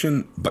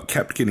direction, but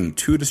kept getting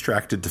too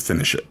distracted to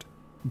finish it.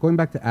 Going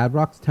back to Ad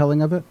Rock's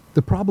telling of it,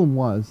 the problem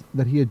was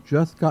that he had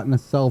just gotten a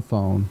cell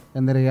phone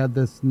and that he had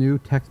this new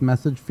text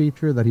message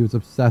feature that he was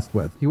obsessed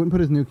with. He wouldn't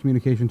put his new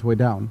communication toy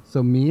down.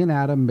 So me and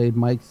Adam made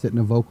Mike sit in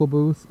a vocal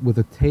booth with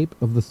a tape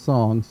of the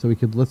song so he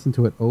could listen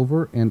to it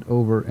over and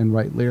over and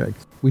write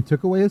lyrics. We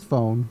took away his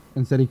phone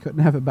and said he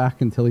couldn't have it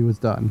back until he was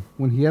done.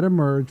 When he had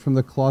emerged from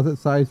the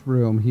closet-sized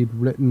room, he'd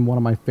written one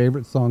of my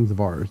favorite songs of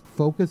ours.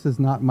 Focus is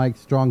not Mike's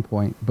strong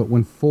point, but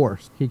when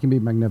forced, he can be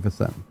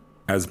magnificent.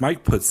 As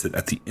Mike puts it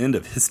at the end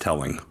of his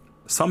telling,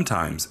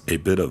 sometimes a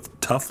bit of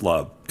tough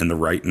love in the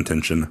right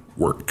intention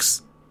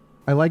works.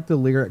 I like the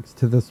lyrics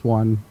to this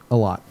one a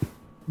lot.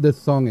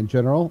 This song in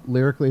general,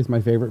 lyrically, is my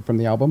favorite from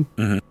the album.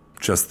 Mm-hmm.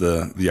 Just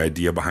the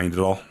idea behind it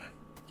all.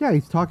 Yeah,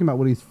 he's talking about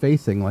what he's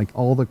facing, like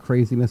all the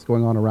craziness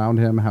going on around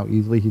him, how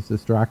easily he's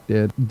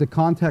distracted. The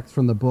context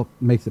from the book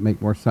makes it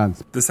make more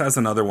sense. This has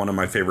another one of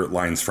my favorite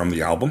lines from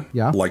the album.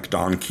 Yeah? Like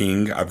Don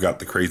King, I've got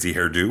the crazy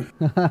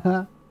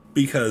hairdo.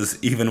 Because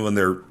even when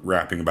they're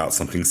rapping about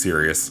something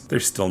serious,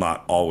 they're still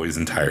not always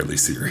entirely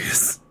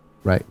serious.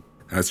 Right.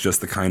 That's just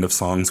the kind of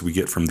songs we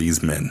get from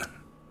these men.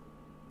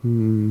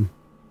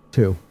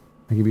 2.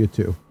 I give you a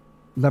 2.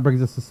 That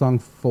brings us to song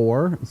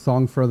 4,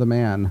 Song for the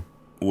Man.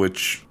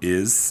 Which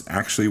is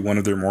actually one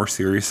of their more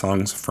serious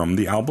songs from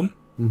the album.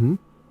 Mm-hmm.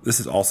 This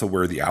is also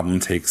where the album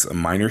takes a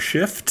minor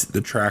shift.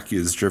 The track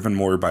is driven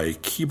more by a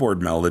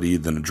keyboard melody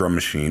than a drum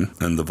machine,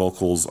 and the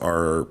vocals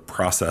are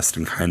processed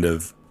and kind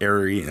of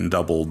airy and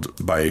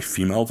doubled by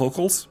female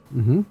vocals.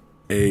 Mm-hmm.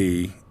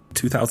 A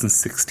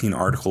 2016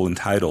 article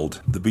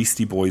entitled The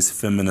Beastie Boys'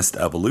 Feminist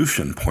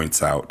Evolution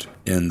points out,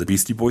 in the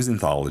Beastie Boys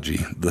anthology,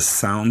 The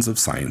Sounds of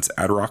Science,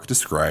 Ad Rock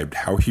described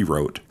how he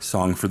wrote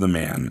Song for the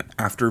Man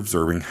after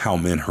observing how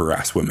men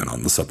harass women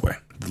on the subway.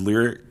 The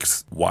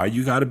lyrics, why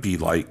you gotta be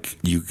like,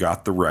 you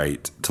got the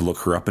right to look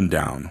her up and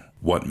down,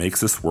 what makes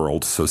this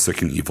world so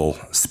sick and evil,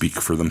 speak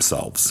for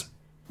themselves.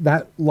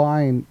 That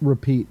line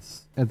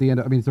repeats at the end.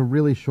 I mean, it's a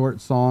really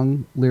short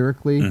song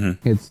lyrically.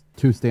 It's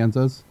 2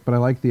 stanzas, but I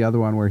like the other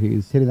one where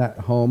he's hitting that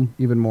home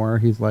even more.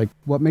 He's like,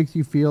 what makes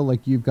you feel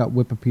like you've got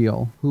whip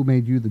appeal? Who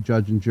made you the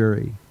judge and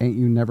jury? Ain't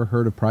you never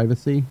heard of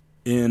privacy?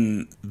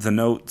 In the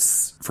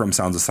notes from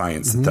Sounds of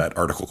Science that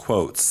article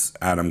quotes,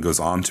 Adam goes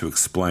on to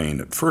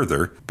explain it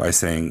further by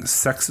saying,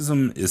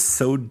 sexism is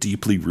so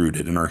deeply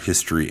rooted in our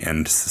history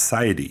and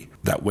society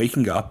that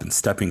waking up and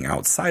stepping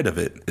outside of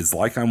it is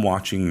like I'm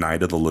watching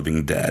Night of the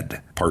Living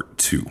Dead, Part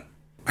 2.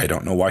 I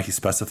don't know why he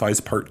specifies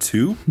Part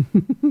 2.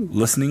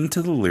 Listening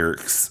to the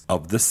lyrics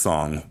of this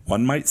song,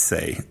 one might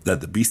say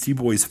that the Beastie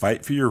Boys'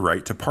 fight for your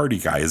right to party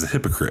guy is a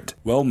hypocrite.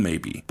 Well,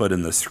 maybe, but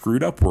in the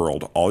screwed up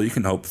world, all you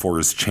can hope for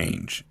is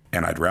change.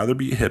 And I'd rather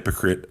be a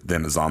hypocrite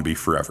than a zombie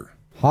forever.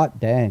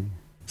 Hot dang.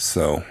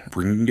 So,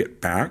 bringing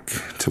it back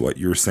to what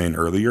you were saying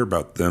earlier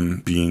about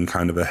them being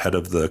kind of ahead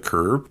of the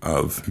curve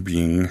of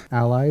being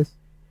allies.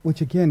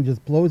 Which, again,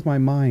 just blows my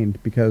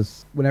mind,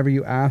 because whenever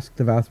you ask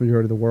the vast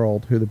majority of the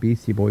world who the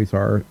Beastie Boys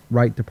are,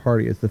 right to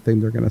party is the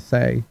thing they're going to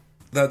say.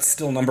 That's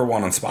still number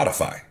 1 on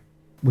Spotify.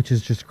 Which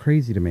is just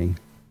crazy to me.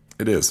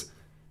 It is.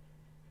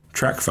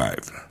 Track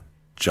 5.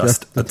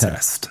 Just a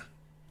test.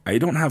 I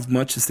don't have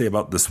much to say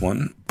about this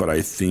one, but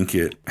I think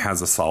it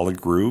has a solid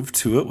groove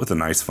to it with a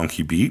nice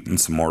funky beat and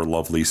some more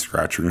lovely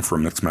scratching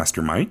from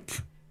Mixmaster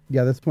Mike.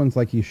 Yeah, this one's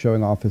like he's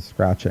showing off his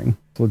scratching.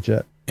 It's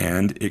legit.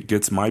 And it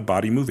gets my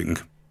body moving.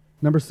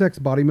 Number 6,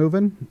 Body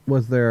Movin',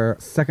 was their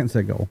second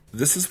single.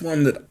 This is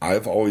one that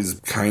I've always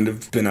kind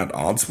of been at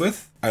odds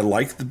with. I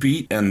like the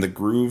beat and the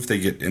groove they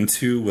get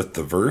into with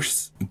the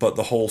verse, but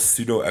the whole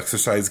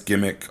pseudo-exercise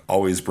gimmick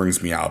always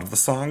brings me out of the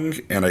song,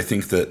 and I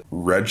think that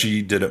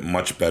Reggie did it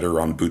much better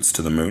on Boots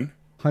to the Moon.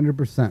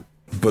 100%.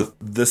 But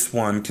this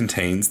one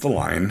contains the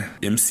line,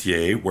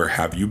 MCA, where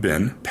have you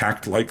been?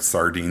 Packed like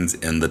sardines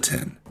in the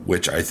tin,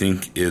 which I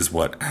think is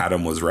what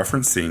Adam was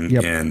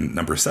referencing in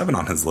number 7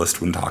 on his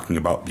list when talking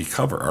about the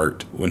cover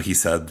art, when he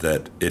said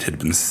that it had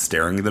been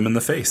staring them in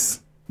the face.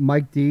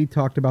 Mike D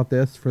talked about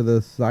this for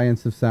the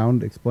Science of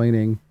Sound,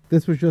 explaining,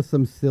 this was just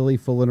some silly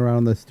fooling around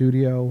in the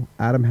studio.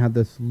 Adam had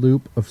this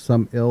loop of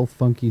some ill,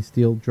 funky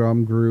steel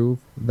drum groove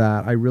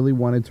that I really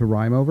wanted to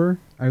rhyme over.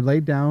 I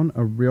laid down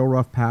a real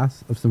rough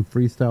pass of some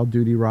freestyle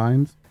duty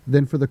rhymes.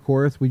 Then for the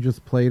chorus, we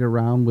just played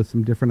around with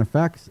some different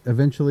effects.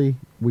 Eventually,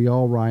 we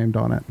all rhymed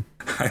on it.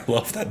 I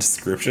love that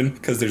description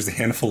because there's a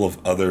handful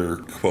of other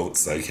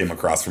quotes I came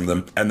across from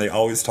them. And they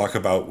always talk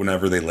about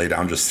whenever they lay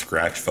down just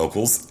scratch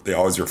vocals, they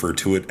always refer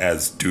to it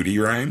as duty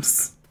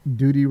rhymes.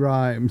 Duty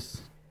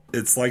rhymes.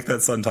 It's like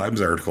that Sun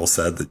Times article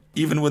said that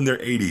even when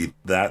they're 80,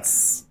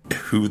 that's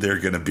who they're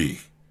going to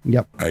be.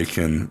 Yep. I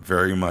can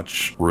very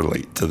much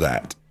relate to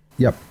that.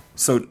 Yep.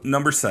 So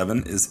number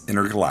 7 is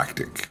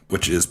Intergalactic,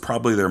 which is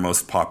probably their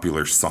most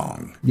popular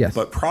song. Yes.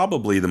 But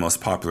probably the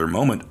most popular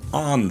moment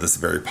on this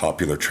very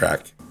popular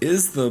track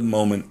is the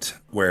moment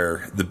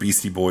where the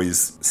Beastie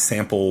Boys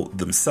sample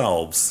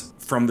themselves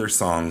from their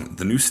song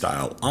The New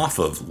Style off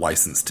of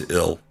License to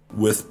Ill,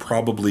 with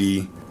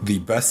probably the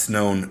best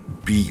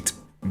known beat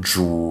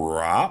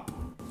drop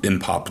in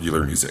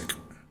popular music.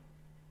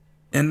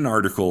 In an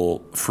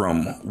article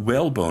from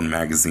Whalebone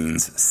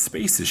magazine's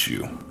Space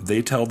issue,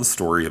 they tell the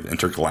story of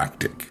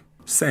Intergalactic,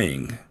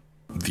 saying,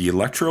 the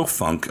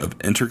electro-funk of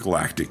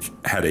Intergalactic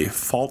had a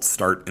false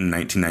start in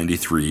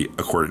 1993,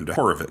 according to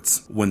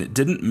Horowitz, when it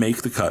didn't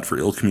make the cut for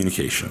ill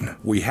communication.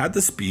 We had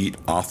this beat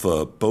off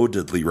a Bo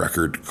Diddley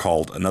record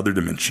called Another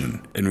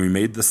Dimension, and we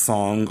made the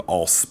song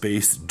all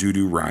space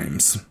doo-doo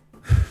rhymes.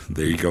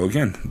 There you go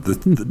again, the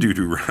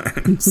doo-doo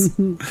rhymes.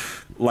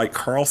 Like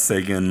Carl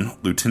Sagan,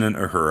 Lieutenant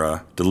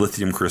Uhura,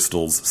 dilithium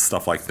crystals,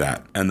 stuff like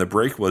that. And the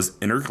break was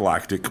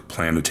Intergalactic,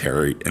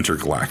 Planetary,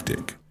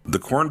 Intergalactic. The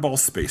Cornball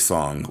Space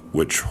song,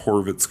 which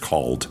Horowitz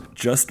called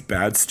Just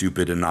Bad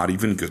Stupid and Not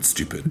Even Good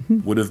Stupid,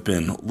 would have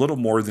been little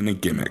more than a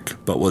gimmick,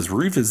 but was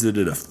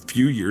revisited a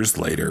few years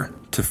later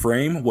to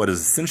frame what is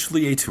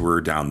essentially a tour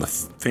down the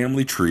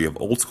family tree of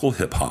old school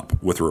hip hop,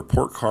 with a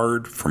report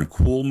card from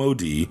Kool Moe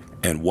Dee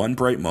and one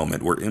bright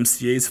moment where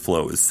MCA's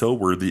flow is so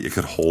worthy it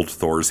could hold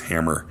Thor's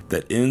hammer,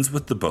 that ends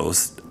with the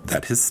boast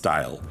that his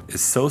style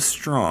is so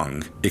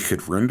strong it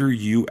could render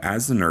you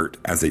as inert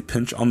as a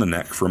pinch on the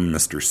neck from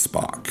Mr.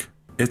 Spock.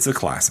 It's a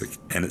classic,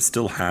 and it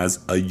still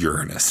has a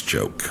Uranus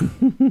joke.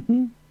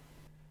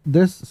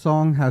 This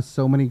song has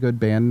so many good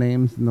band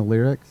names in the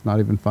lyrics, not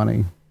even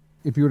funny.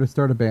 If you were to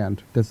start a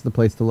band, this is the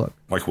place to look.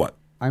 Like what?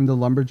 I'm the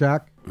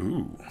Lumberjack.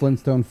 Ooh.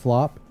 Flintstone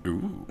Flop.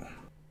 Ooh.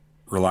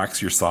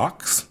 Relax Your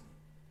Socks.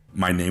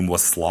 My Name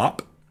Was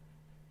Slop.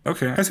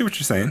 Okay, I see what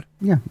you're saying.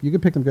 Yeah, you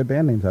could pick some good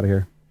band names out of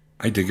here.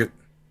 I dig it.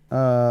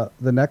 The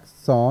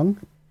next song.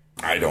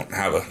 I don't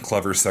have a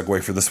clever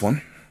segue for this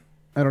one.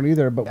 I don't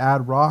either, but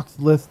Ad Rock's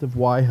list of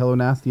why Hello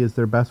Nasty is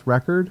their best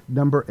record.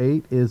 Number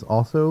 8 is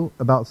also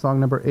about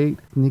song number 8.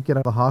 Sneak It Out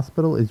of the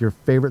Hospital is your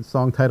favorite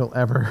song title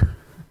ever.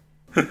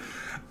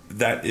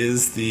 That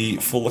is the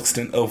full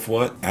extent of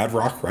what Ad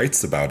Rock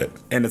writes about it.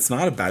 And it's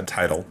not a bad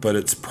title, but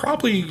it's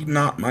probably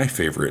not my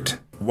favorite.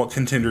 What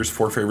Contender's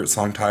 4 favorite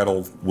song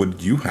title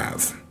would you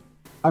have?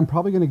 I'm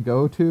probably going to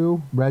go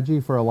to Reggie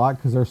for a lot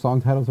because their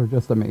song titles are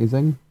just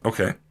amazing.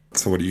 Okay.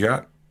 So what do you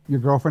got? Your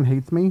Girlfriend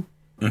Hates Me.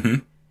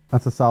 Mm-hmm.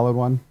 That's a solid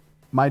one.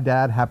 My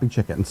Dad, Happy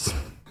Chickens.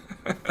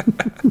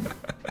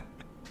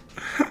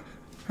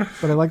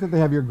 But I like that they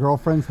have Your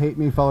Girlfriends Hate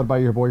Me followed by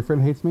Your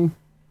Boyfriend Hates Me.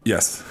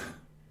 Yes.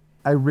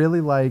 I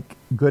really like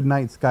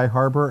Goodnight Sky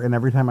Harbor, and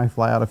every time I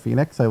fly out of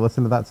Phoenix, I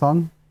listen to that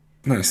song.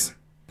 Nice.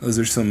 Those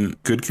are some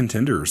good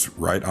contenders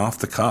right off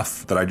the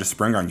cuff that I just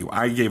sprung on you.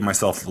 I gave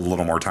myself a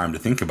little more time to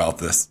think about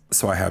this.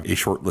 So I have a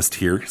short list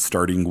here,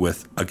 starting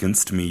with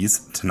Against Me's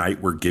Tonight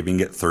We're Giving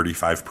It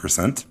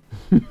 35%.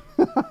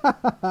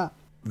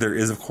 There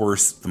is, of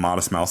course, the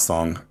Modest Mouse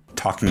song,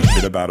 Talking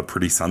Shit About a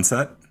Pretty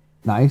Sunset.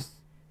 Nice.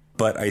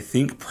 But I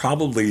think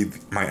probably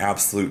my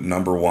absolute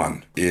number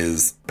one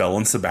is Belle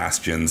and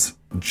Sebastian's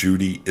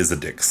Judy is a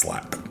Dick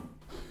Slap.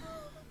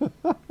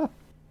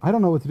 I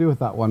don't know what to do with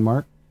that one,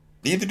 Mark.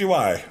 Neither do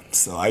I,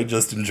 so I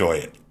just enjoy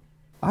it.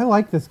 I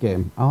like this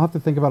game. I'll have to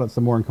think about it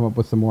some more and come up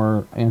with some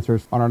more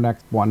answers on our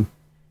next one.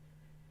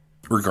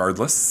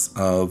 Regardless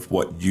of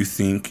what you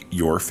think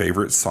your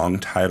favorite song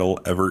title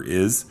ever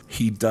is,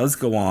 he does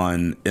go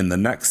on in the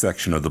next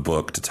section of the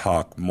book to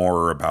talk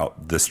more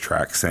about this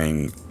track,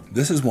 saying,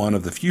 "This is one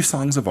of the few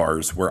songs of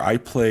ours where I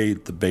play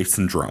the bass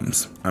and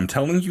drums. I'm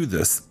telling you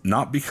this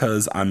not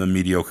because I'm a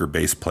mediocre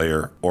bass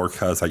player or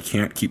because I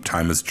can't keep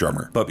time as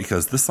drummer, but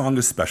because this song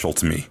is special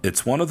to me.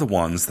 It's one of the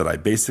ones that I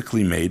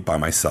basically made by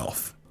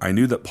myself. I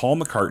knew that Paul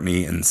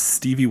McCartney and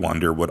Stevie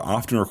Wonder would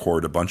often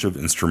record a bunch of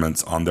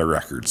instruments on their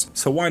records,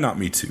 so why not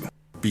me too?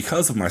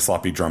 Because of my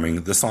sloppy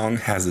drumming, the song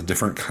has a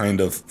different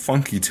kind of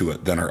funky to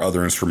it than our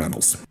other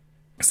instrumentals."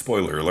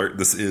 Spoiler alert,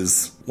 this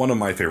is one of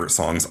my favorite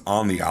songs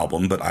on the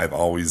album, but I've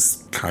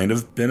always kind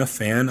of been a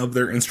fan of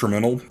their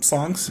instrumental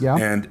songs. Yeah.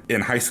 And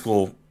in high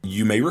school,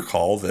 you may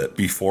recall that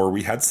before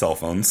we had cell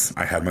phones,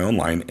 I had my own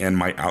line, and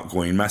my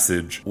outgoing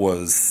message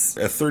was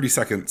a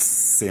 30-second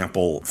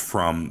sample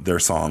from their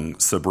song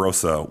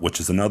Sabrosa,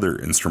 which is another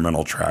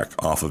instrumental track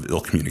off of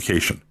Ill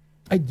Communication.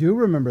 I do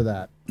remember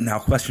that. Now,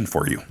 question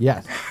for you.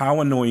 Yes.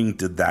 How annoying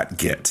did that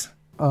get?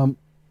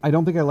 I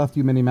don't think I left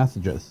you many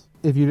messages.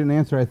 If you didn't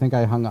answer, I think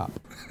I hung up.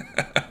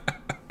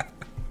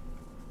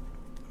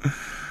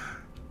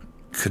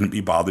 Couldn't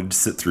be bothered to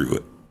sit through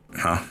it,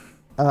 huh?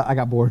 I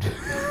got bored.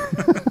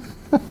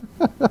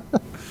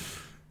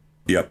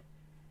 Yep.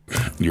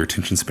 Your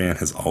attention span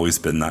has always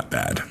been that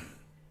bad.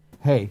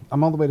 Hey,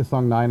 I'm all the way to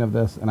song 9 of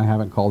this, and I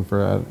haven't called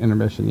for an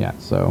intermission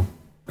yet, so...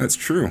 That's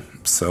true.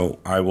 So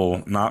I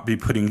will not be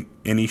putting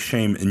any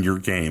shame in your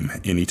game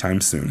anytime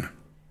soon.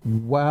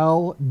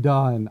 Well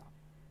done.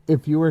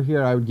 If you were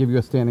here, I would give you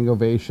a standing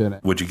ovation.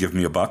 Would you give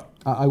me a buck?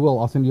 I will.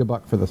 I'll send you a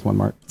buck for this one,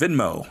 Mark.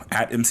 Venmo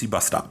at MC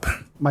Bus Stop.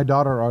 My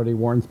daughter already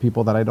warns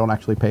people that I don't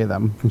actually pay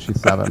them, and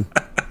she's 7.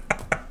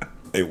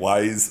 A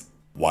wise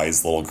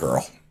little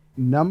girl.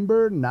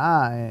 Number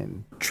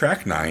 9.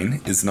 Track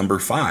 9 is number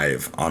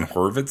 5 on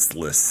Horvitz's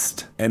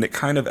list, and it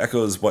kind of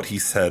echoes what he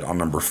said on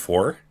number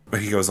 4. But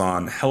he goes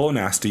on, Hello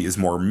Nasty is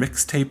more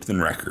mixtape than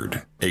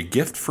record. A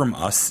gift from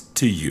us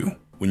to you.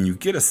 When you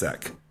get a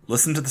sec,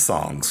 listen to the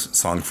songs.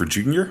 Song for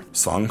Junior,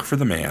 Song for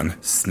the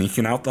Man,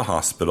 Sneaking Out the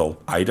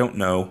Hospital, I Don't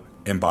Know,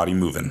 and Body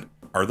Movin'.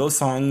 Are those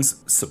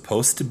songs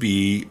supposed to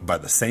be by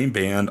the same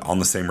band on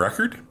the same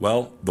record?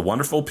 Well, the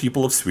wonderful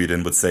people of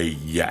Sweden would say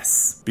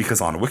yes, because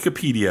on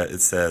Wikipedia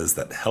it says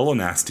that Hello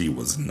Nasty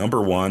was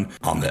number 1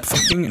 on the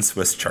fucking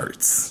Swiss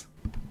charts.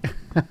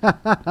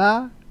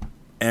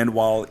 And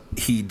while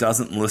he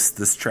doesn't list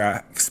this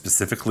track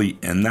specifically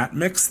in that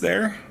mix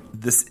there,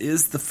 this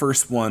is the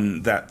first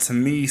one that to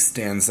me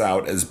stands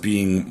out as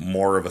being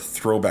more of a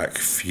throwback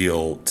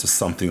feel to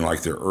something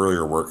like their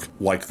earlier work,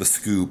 like The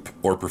Scoop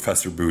or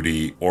Professor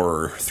Booty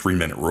or 3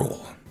 Minute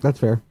Rule. That's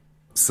fair.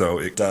 So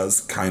it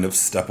does kind of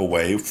step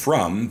away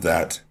from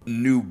that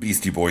new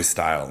Beastie Boys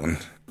style and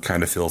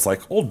kind of feels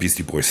like old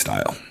Beastie Boys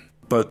style.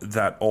 But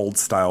that old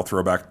style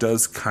throwback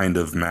does kind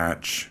of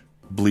match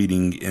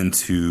bleeding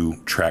into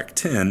track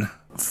 10,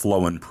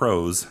 Flow and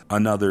Prose,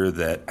 another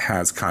that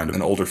has kind of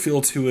an older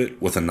feel to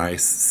it with a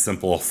nice,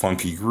 simple,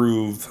 funky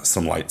groove,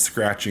 some light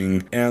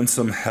scratching, and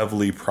some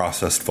heavily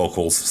processed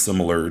vocals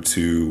similar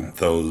to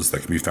those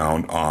that can be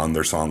found on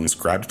their songs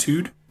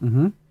Gratitude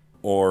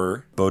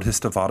or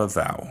Bodhisattva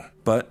Vow,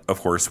 but of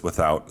course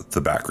without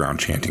the background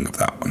chanting of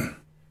that one.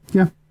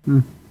 Yeah,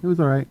 it was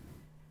all right.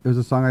 It was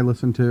a song I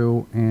listened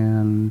to,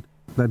 and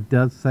that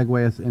does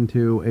segue us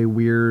into a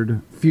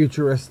weird,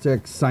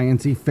 futuristic,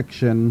 science-y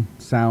fiction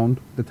sound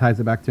that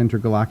ties it back to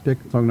Intergalactic.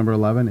 Song number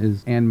 11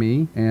 is And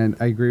Me, and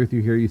I agree with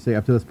you here. You say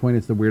up to this point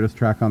it's the weirdest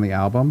track on the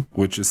album.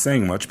 Which is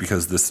saying much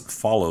because this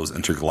follows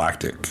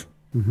Intergalactic.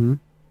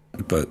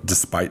 But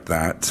despite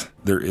that,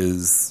 there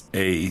is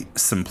a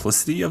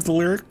simplicity of the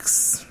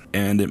lyrics,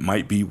 and it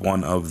might be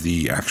one of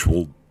the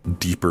actual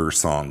deeper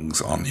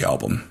songs on the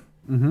album.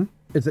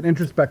 It's an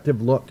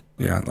introspective look.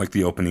 Yeah, like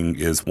the opening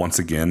is, once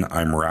again,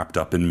 I'm wrapped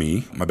up in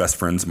me. My best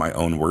friend's my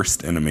own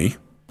worst enemy,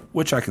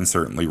 which I can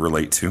certainly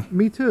relate to.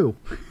 Me too.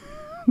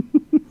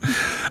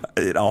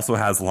 It also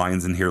has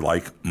lines in here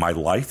like, my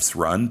life's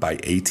run by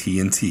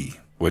AT&T.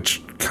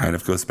 which kind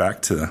of goes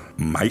back to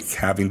Mike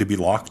having to be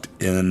locked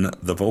in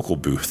the vocal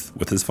booth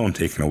with his phone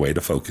taken away to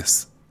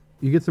focus.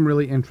 You get some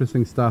really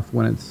interesting stuff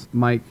when it's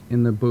Mike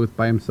in the booth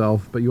by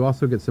himself, but you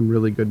also get some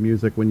really good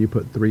music when you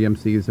put 3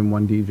 MCs and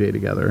 1 DJ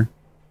together.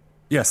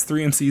 Yes,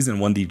 3 MCs and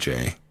 1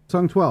 DJ.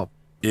 Song 12.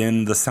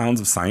 In The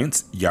Sounds of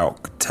Science,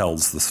 Yauk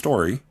tells the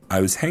story.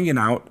 I was hanging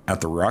out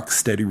at the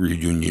Rocksteady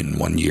reunion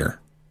one year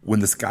when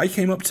this guy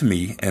came up to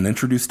me and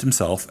introduced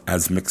himself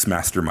as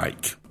Mixmaster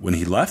Mike. When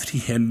he left, he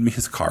handed me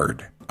his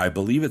card. I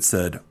believe it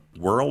said,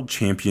 World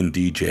Champion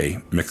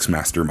DJ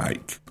Mixmaster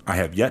Mike. I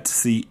have yet to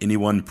see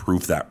anyone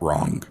prove that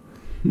wrong.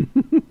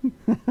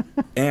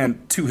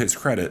 And to his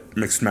credit,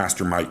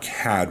 Mixmaster Mike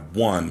had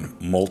won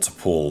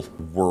multiple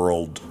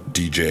world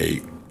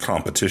DJ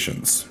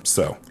competitions.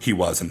 So he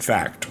was, in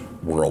fact,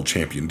 World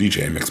Champion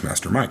DJ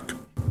Mixmaster Mike.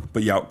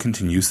 But Yauk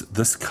continues,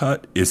 this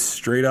cut is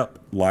straight up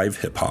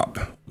live hip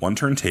hop. 1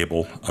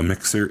 turntable, a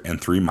mixer,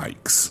 and 3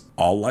 mics.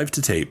 All live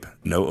to tape,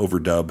 no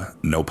overdub,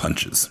 no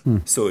punches.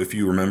 So if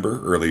you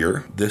remember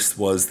earlier, this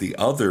was the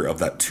other of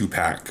that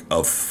 2-pack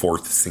of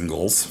 4th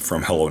singles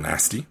from Hello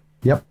Nasty.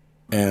 Yep.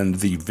 And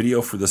the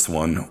video for this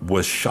one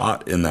was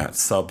shot in that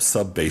sub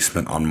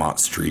basement on Mott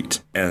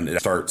Street. And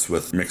it starts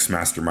with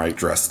Mixmaster Mike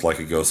dressed like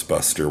a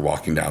Ghostbuster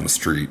walking down the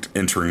street,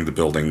 entering the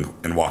building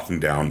and walking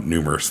down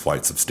numerous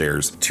flights of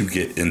stairs to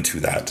get into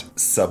that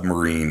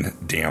submarine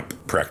damp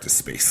practice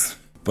space.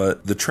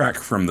 But the track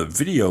from the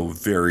video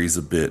varies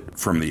a bit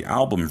from the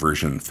album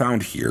version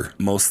found here,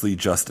 mostly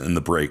just in the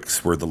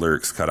breaks where the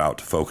lyrics cut out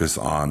to focus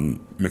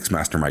on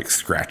Mixmaster Mike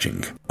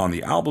scratching. On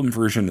the album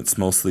version, it's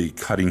mostly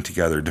cutting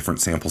together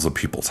different samples of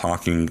people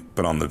talking,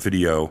 but on the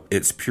video,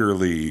 it's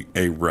purely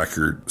a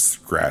record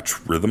scratch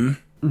rhythm.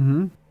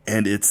 Mm-hmm.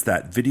 And it's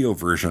that video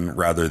version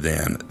rather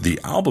than the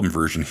album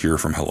version here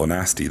from Hello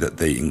Nasty that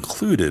they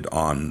included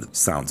on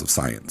Sounds of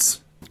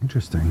Science.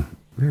 Interesting.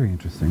 Very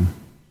interesting.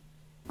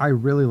 I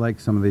really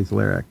like some of these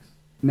lyrics.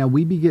 Now,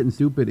 we be getting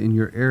stupid in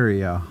your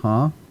area,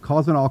 huh?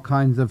 Causing all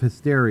kinds of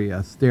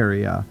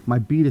hysteria. My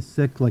beat is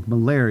sick like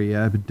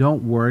malaria, but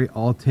don't worry,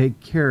 I'll take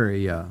care of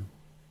ya.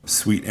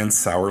 Sweet and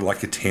sour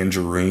like a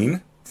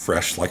tangerine.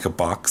 Fresh like a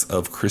box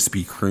of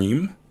Krispy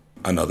Kreme.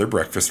 Another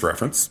breakfast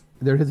reference.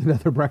 There is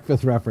another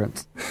breakfast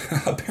reference.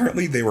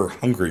 Apparently they were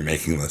hungry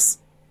making this.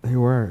 They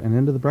were, and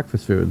into the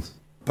breakfast foods.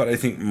 But I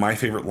think my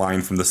favorite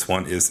line from this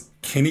one is,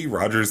 Kenny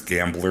Rogers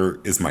Gambler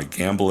is my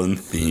gamblin'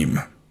 theme.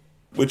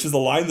 Which is a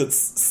line that's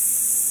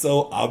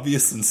so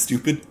obvious and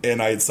stupid, and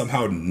I had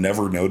somehow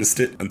never noticed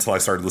it until I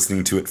started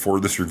listening to it for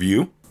this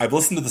review. I've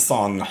listened to the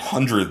song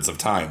hundreds of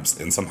times,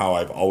 and somehow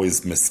I've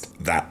always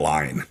missed that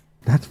line.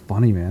 That's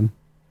funny, man.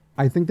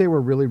 I think they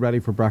were really ready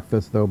for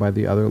breakfast, though, by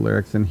the other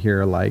lyrics in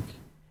here, like,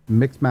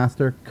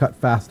 Mixmaster, cut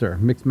faster.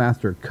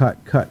 Mixmaster,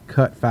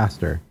 cut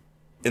faster.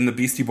 In the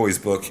Beastie Boys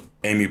book,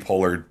 Amy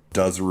Poehler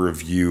does a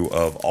review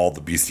of all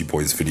the Beastie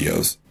Boys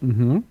videos.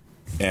 Mm-hmm.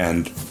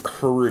 And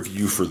her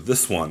review for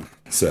this one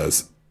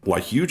says,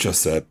 like you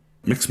just said,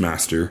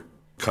 Mixmaster,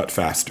 cut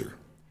faster.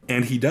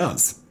 And he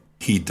does.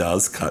 He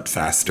does cut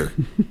faster.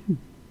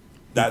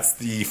 That's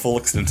the full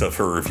extent of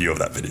her review of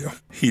that video.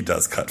 He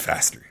does cut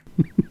faster.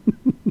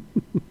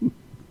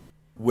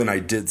 When I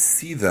did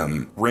see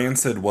them,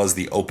 Rancid was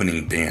the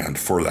opening band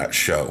for that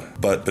show.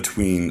 But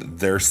between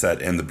their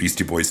set and the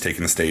Beastie Boys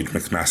taking the stage,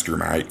 Mixmaster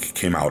Mike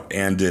came out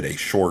and did a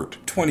short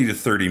 20 to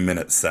 30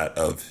 minute set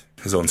of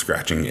his own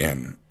scratching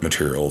and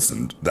materials,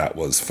 and that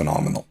was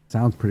phenomenal.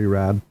 Sounds pretty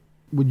rad.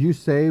 Would you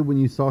say when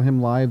you saw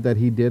him live that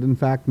he did, in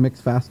fact,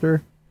 mix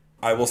faster?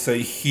 I will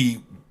say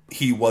he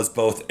was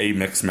both a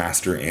mix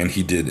master and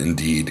he did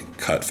indeed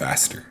cut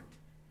faster.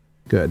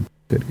 Good.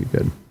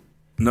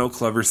 No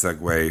clever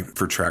segue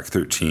for track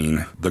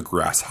 13, the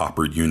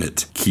Grasshopper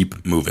Unit,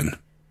 Keep Movin'.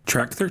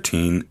 Track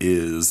 13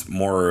 is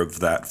more of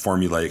that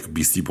formulaic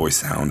Beastie Boys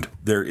sound.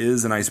 There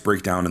is a nice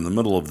breakdown in the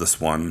middle of this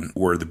one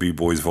where the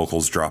B-Boys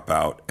vocals drop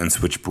out and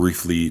switch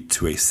briefly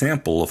to a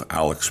sample of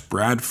Alex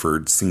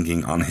Bradford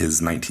singing on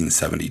his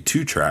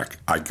 1972 track,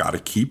 I Gotta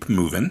Keep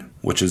Movin',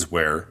 which is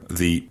where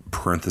the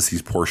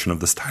parentheses portion of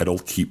this title,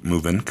 Keep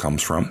Movin',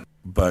 comes from.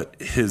 But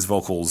his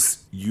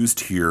vocals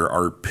used here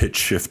are pitch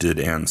shifted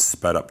and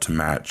sped up to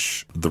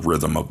match the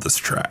rhythm of this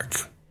track.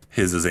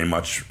 His is a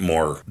much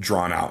more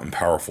drawn out and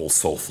powerful,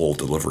 soulful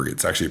delivery.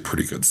 It's actually a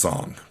pretty good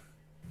song.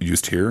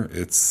 Used here,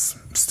 it's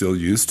still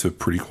used to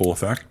pretty cool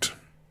effect.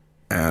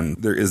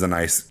 And there is a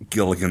nice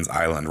Gilligan's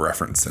Island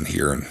reference in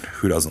here, and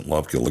who doesn't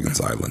love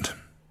Gilligan's Island?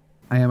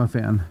 I am a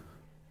fan.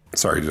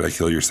 Sorry, did I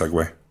kill your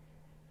segue?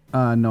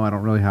 No, I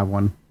don't really have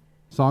one.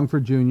 Song for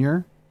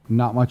Junior,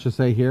 not much to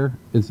say here.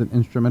 It's an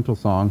instrumental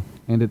song,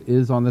 and it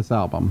is on this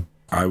album.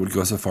 I would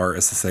go so far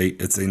as to say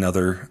it's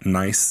another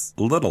nice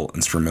little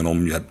instrumental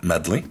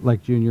medley.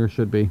 Like Junior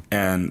should be.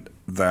 And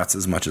that's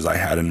as much as I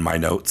had in my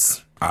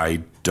notes.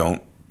 I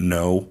don't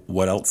know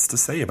what else to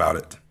say about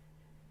it.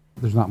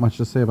 There's not much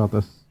to say about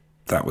this.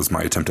 That was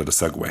my attempt at a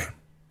segue.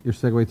 Your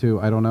segue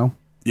to I don't know?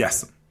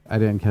 Yes. I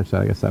didn't catch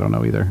that. I guess I don't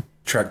know either.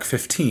 Track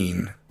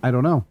 15. I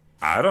don't know.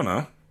 I don't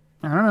know.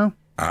 I don't know.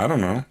 I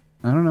don't know.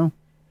 I don't know.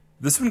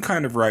 This one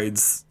kind of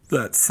rides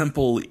that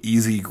simple,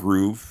 easy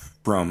groove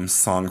from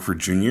Song for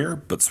Junior,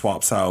 but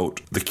swaps out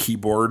the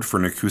keyboard for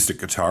an acoustic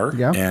guitar.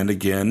 Yeah. And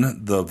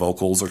again, the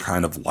vocals are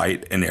kind of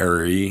light and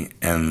airy,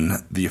 and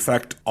the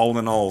effect, all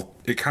in all,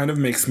 it kind of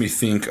makes me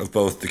think of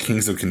both the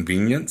Kings of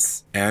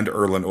Convenience and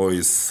Erland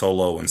Oy's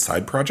solo and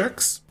side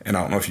projects. And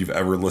I don't know if you've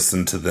ever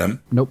listened to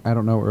them. Nope, I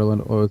don't know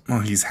Erland Oy.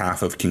 Well, he's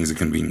half of Kings of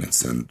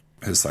Convenience, and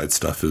his side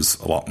stuff is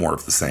a lot more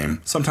of the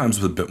same. Sometimes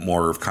with a bit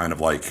more of kind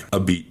of like a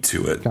beat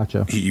to it.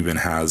 Gotcha. He even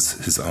has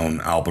his own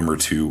album or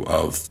two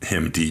of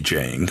him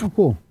DJing. Oh,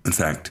 cool. In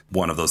fact,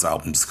 one of those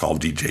albums is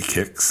called DJ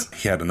Kicks.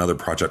 He had another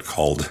project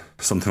called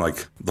something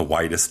like The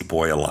Whitest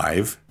Boy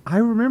Alive. I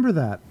remember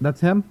that.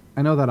 That's him?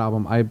 I know that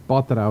album. I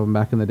bought that album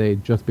back in the day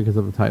just because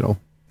of the title.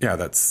 Yeah,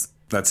 that's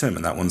him.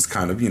 And that one's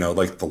kind of,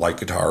 like the light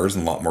guitars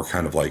and a lot more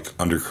kind of like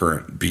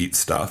undercurrent beat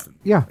stuff.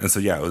 Yeah. And so,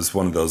 yeah, it was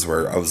one of those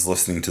where I was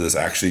listening to this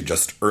actually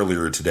just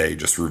earlier today,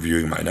 just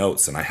reviewing my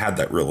notes. And I had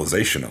that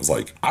realization. I was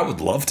like, I would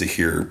love to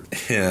hear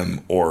him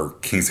or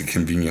Kings of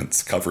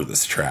Convenience cover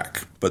this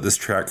track. But this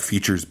track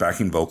features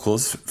backing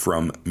vocals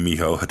from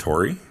Miho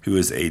Hattori, who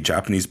is a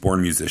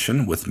Japanese-born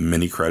musician with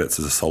many credits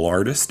as a solo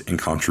artist and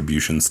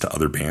contributions to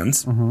other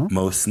bands,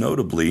 most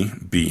notably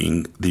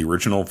being the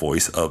original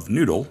voice of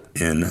Noodle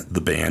in the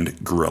band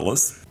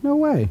Gorillaz. No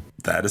way.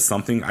 That is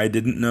something I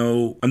didn't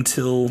know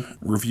until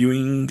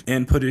reviewing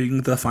and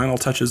putting the final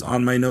touches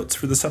on my notes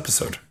for this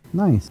episode.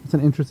 Nice. It's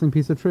an interesting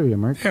piece of trivia,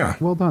 Mark. Yeah.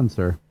 Well done,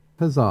 sir.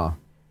 Huzzah.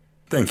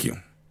 Thank you.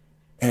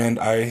 And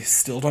I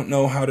still don't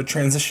know how to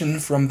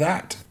transition from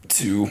that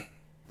to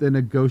The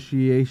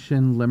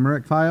negotiation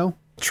limerick file.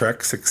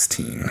 track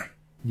 16.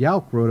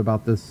 Yalk wrote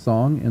about this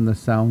song in The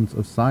Sounds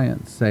of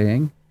Science,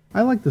 saying,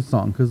 I like this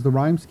song because the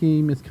rhyme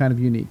scheme is kind of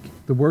unique.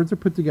 The words are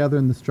put together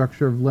in the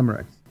structure of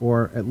limericks,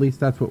 or at least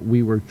that's what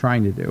we were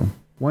trying to do.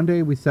 One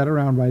day we sat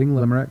around writing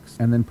limericks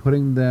and then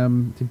putting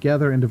them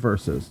together into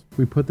verses.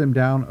 We put them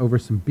down over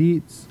some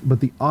beats,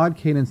 but the odd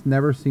cadence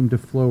never seemed to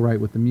flow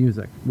right with the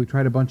music. We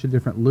tried a bunch of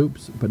different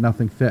loops, but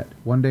nothing fit.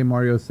 One day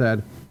Mario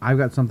said, I've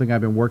got something I've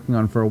been working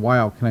on for a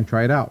while, can I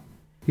try it out?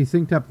 He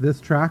synced up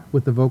this track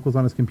with the vocals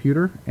on his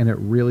computer, and it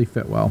really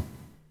fit well.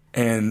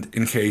 And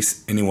in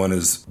case anyone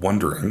is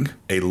wondering,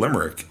 a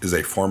limerick is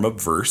a form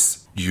of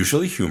verse,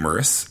 usually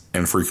humorous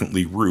and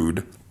frequently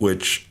rude,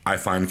 which I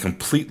find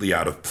completely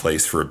out of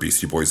place for a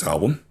Beastie Boys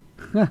album.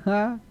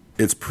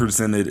 It's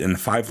presented in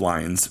 5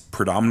 lines,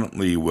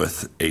 predominantly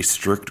with a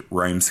strict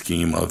rhyme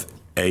scheme of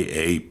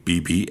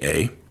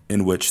AABBA,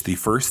 in which the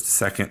first,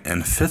 second,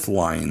 and fifth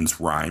lines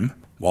rhyme,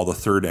 while the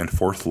third and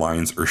fourth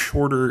lines are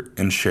shorter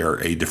and share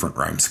a different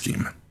rhyme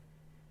scheme.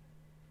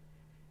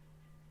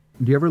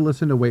 Do you ever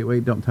listen to Wait,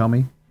 Wait, Don't Tell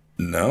Me?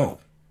 No.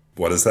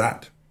 What is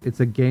that? It's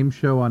a game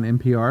show on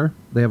NPR.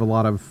 They have a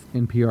lot of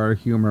NPR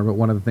humor, but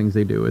one of the things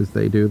they do is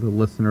they do the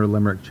Listener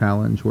Limerick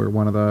Challenge, where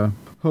one of the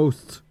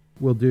hosts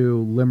will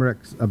do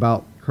limericks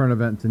about current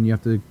events, and you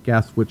have to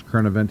guess which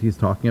current event he's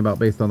talking about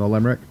based on the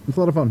limerick. It's a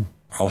lot of fun.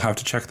 I'll have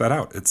to check that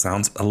out. It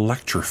sounds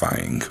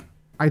electrifying.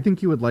 I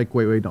think you would like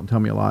Wait, Wait, Don't Tell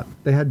Me a lot.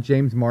 They had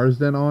James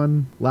Marsden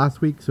on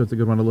last week, so it's a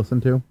good one to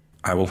listen to.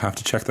 I will have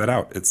to check that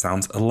out. It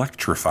sounds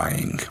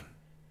electrifying.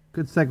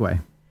 Good segue.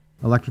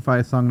 Electrify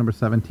is song number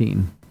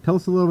 17. Tell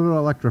us a little bit about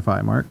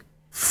Electrify, Mark.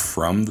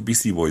 From the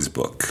Beastie Boys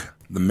book.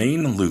 The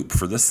main loop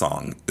for this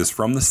song is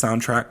from the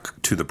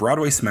soundtrack to the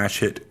Broadway smash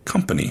hit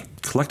Company.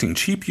 Collecting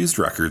cheap used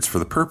records for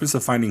the purpose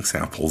of finding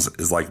samples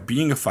is like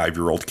being a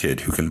 5-year-old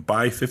kid who can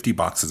buy 50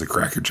 boxes of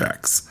Cracker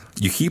Jacks.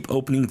 You keep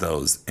opening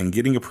those and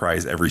getting a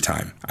prize every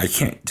time. I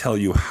can't tell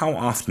you how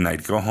often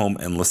I'd go home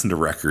and listen to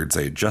records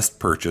I had just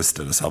purchased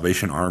at a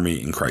Salvation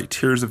Army and cry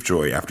tears of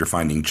joy after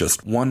finding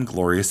just one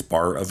glorious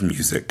bar of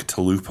music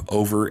to loop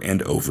over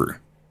and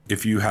over.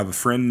 If you have a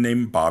friend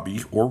named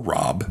Bobby or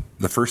Rob,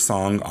 the first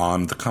song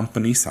on the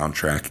Company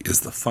soundtrack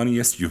is the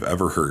funniest you've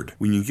ever heard.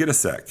 When you get a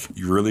sec,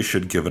 you really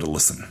should give it a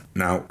listen.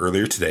 Now,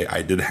 earlier today,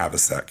 I did have a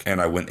sec,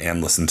 and I went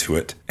and listened to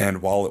it.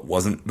 And while it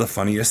wasn't the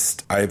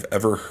funniest I've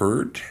ever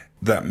heard,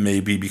 that may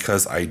be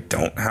because I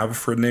don't have a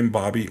friend named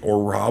Bobby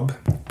or Rob,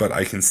 but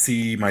I can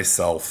see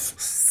myself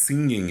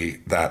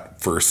singing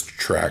that first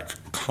track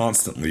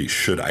constantly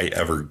should I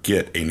ever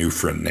get a new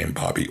friend named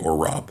Bobby or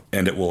Rob.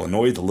 And it will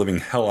annoy the living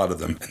hell out of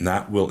them, and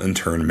that will in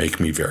turn make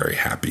me very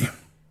happy.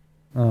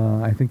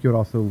 I think you would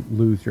also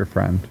lose your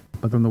friend.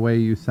 But from the way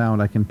you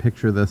sound, I can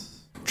picture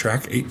this.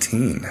 Track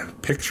 18.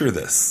 Picture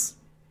this.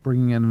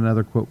 Bringing in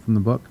another quote from the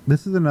book.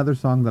 This is another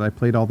song that I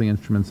played all the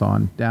instruments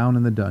on, down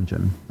in the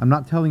dungeon. I'm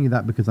not telling you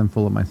that because I'm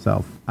full of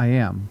myself. I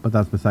am, but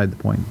that's beside the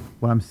point.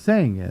 What I'm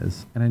saying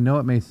is, and I know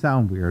it may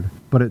sound weird,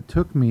 but it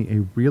took me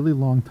a really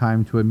long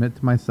time to admit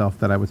to myself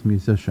that I was a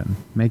musician.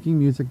 Making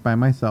music by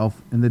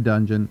myself in the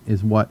dungeon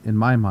is what, in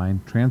my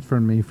mind,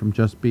 transferred me from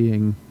just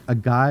being a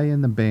guy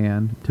in the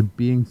band to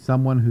being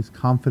someone who's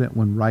confident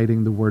when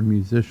writing the word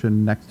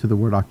musician next to the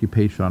word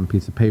occupation on a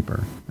piece of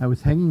paper. I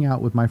was hanging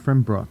out with my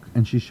friend Brooke,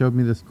 and she showed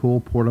me this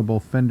cool portable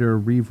Fender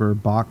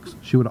reverb box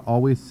she would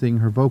always sing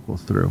her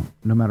vocals through,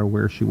 no matter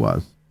where she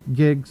was.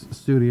 Gigs,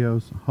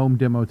 studios, home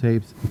demo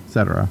tapes,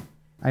 etc.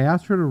 I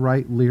asked her to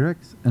write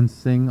lyrics and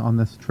sing on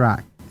this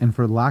track, and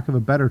for lack of a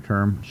better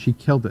term, she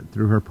killed it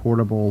through her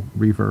portable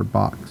reverb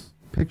box.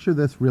 Picture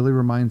This really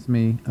reminds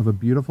me of a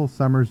beautiful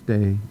summer's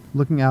day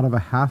looking out of a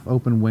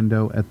half-open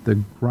window at the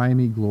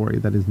grimy glory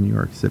that is New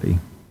York City.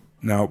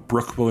 Now,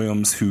 Brooke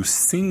Williams, who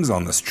sings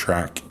on this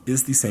track,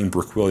 is the same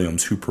Brooke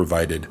Williams who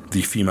provided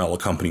the female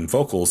accompanying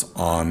vocals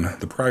on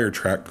the prior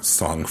track,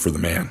 Song for the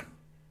Man.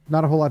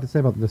 Not a whole lot to say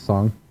about this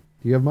song.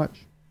 Do you have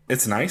much?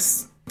 It's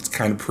nice. It's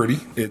kind of pretty.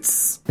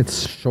 It's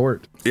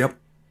short. Yep.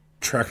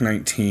 Track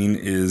 19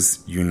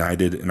 is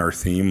united in our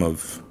theme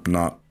of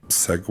not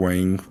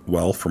segueing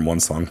well from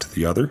one song to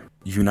the other.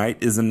 Unite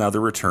is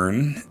another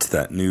return to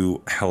that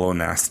new Hello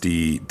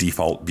Nasty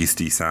default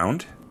Beastie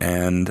sound.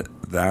 And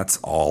that's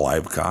all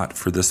I've got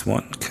for this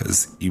one,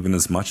 because even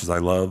as much as I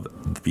love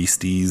the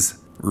Beasties,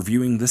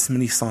 reviewing this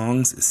many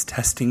songs is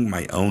testing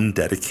my own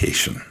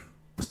dedication.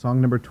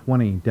 Song number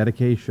 20,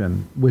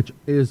 Dedication, which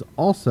is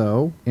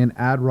also in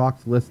Ad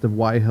Rock's list of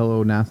why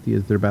Hello Nasty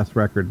is their best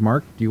record.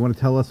 Mark, do you want to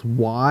tell us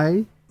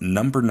why?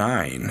 Number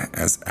 9,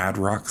 as Ad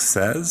Rock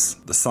says,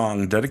 the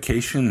song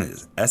Dedication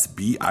is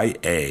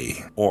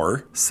SBIA,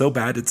 or So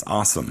Bad It's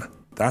Awesome.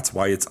 That's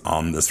why it's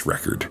on this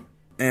record.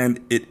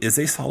 And it is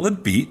a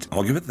solid beat,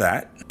 I'll give it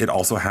that. It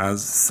also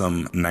has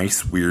some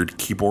nice, weird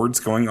keyboards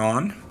going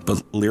on,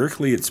 but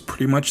lyrically it's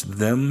pretty much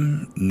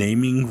them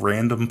naming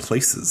random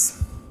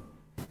places.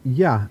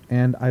 Yeah,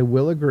 and I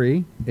will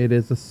agree, it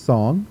is a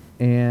song,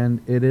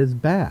 and it is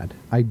bad.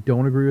 I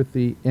don't agree with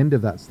the end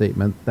of that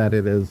statement, that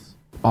it is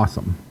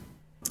awesome.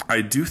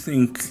 I do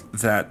think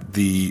that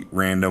the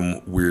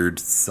random weird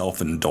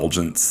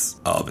self-indulgence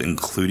of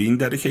including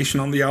Dedication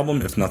on the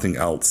album, if nothing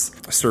else,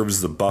 serves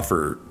as a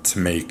buffer to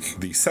make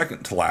the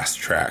second to last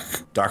track,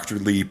 Dr.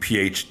 Lee,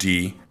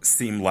 PhD,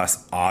 seem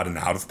less odd and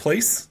out of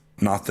place.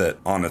 Not that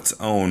on its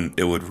own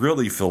it would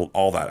really feel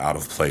all that out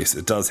of place.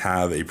 It does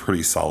have a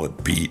pretty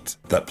solid beat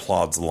that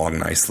plods along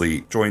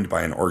nicely, joined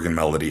by an organ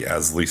melody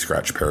as Lee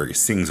Scratch Perry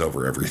sings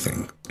over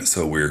everything.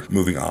 So we're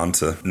moving on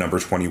to number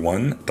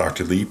 21,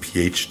 Dr. Lee,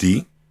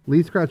 PhD.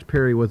 Lee Scratch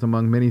Perry was,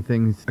 among many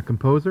things, a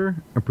composer,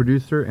 a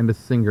producer, and a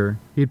singer.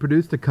 He had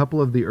produced a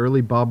couple of the early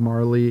Bob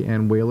Marley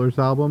and Wailers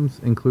albums,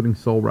 including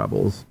Soul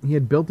Rebels. He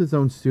had built his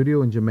own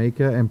studio in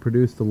Jamaica and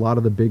produced a lot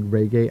of the big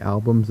reggae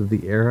albums of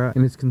the era,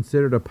 and is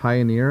considered a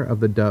pioneer of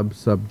the dub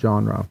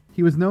subgenre.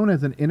 He was known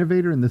as an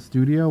innovator in the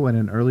studio and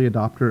an early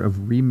adopter of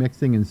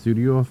remixing and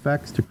studio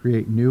effects to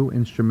create new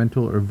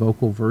instrumental or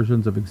vocal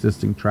versions of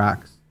existing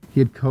tracks. He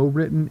had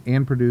co-written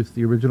and produced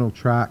the original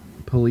track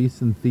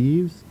Police and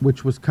Thieves,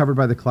 which was covered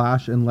by The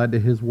Clash and led to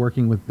his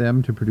working with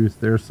them to produce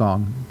their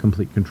song,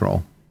 Complete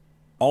Control.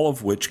 All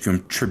of which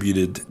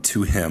contributed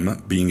to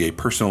him being a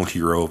personal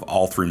hero of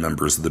all three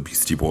members of the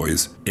Beastie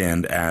Boys.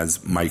 And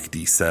as Mike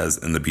D says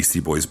in the Beastie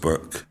Boys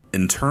book,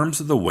 in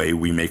terms of the way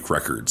we make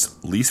records,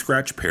 Lee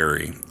Scratch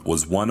Perry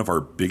was one of our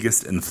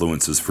biggest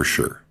influences for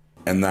sure.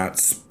 And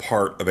that's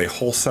part of a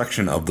whole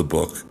section of the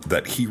book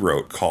that he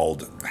wrote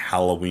called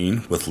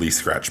Halloween with Lee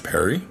Scratch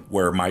Perry,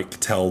 where Mike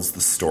tells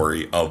the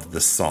story of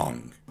this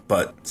song.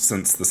 But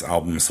since this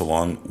album is so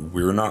long,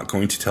 we're not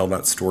going to tell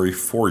that story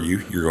for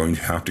you. You're going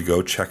to have to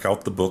go check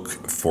out the book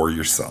for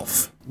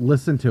yourself.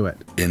 Listen to it.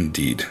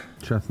 Indeed.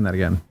 Trusting that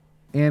again.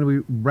 And we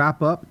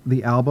wrap up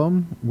the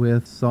album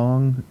with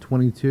song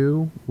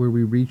 22, where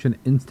we reach an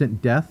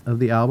instant death of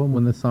the album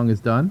when the song is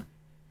done.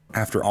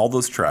 After all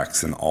those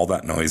tracks and all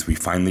that noise, we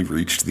finally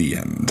reached the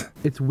end.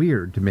 It's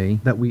weird to me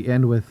that we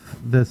end with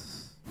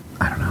this,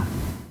 I don't know.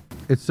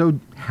 It's so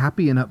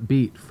happy and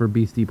upbeat for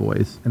Beastie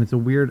Boys, and it's a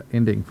weird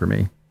ending for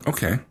me.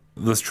 Okay.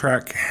 This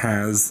track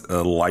has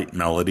a light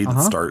melody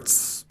that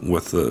starts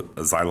with a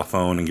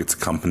xylophone and gets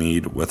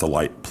accompanied with a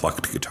light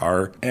plucked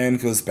guitar and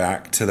goes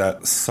back to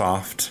that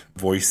soft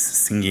voice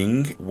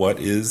singing what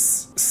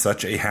is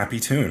such a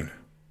happy tune.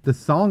 The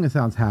song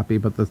sounds happy,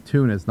 but the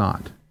tune is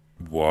not.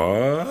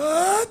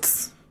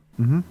 What?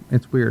 Mm-hmm.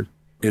 It's weird.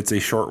 It's a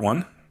short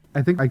one.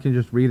 I think I can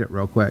just read it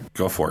real quick.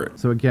 Go for it.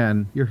 So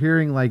again, you're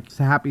hearing like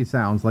happy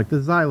sounds like the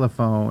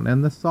xylophone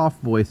and the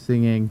soft voice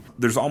singing.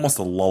 There's almost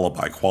a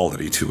lullaby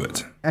quality to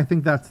it. I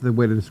think that's the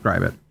way to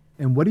describe it.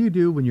 And what do you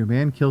do when your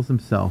man kills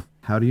himself?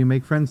 How do you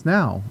make friends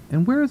now?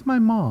 And where is my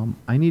mom?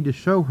 I need to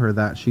show her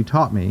that she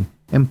taught me.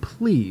 And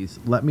please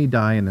let me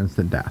die an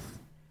instant death.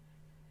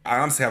 I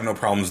honestly have no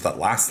problems with that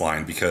last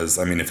line because,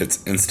 I mean, if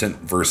it's instant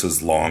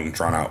versus long,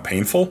 drawn out,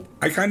 painful,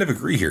 I kind of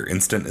agree here.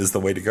 Instant is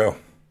the way to go.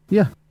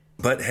 Yeah.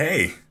 But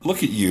hey,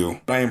 look at you.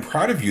 I am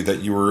proud of you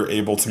that you were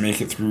able to make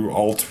it through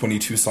all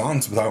 22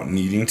 songs without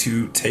needing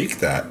to take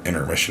that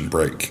intermission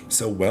break.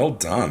 So well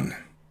done.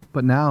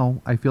 But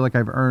now I feel like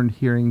I've earned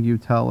hearing you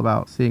tell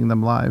about seeing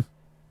them live.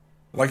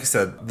 Like I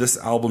said, this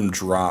album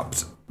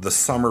dropped the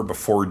summer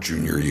before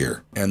junior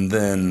year. And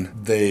then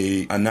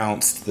they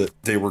announced that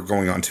they were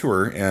going on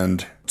tour,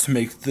 and to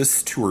make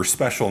this tour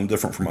special and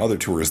different from other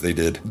tours they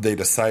did, they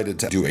decided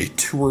to do a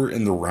tour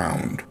in the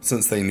round,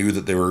 since they knew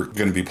that they were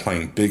going to be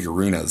playing big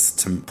arenas,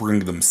 to bring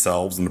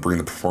themselves and to bring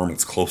the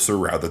performance closer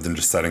rather than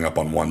just setting up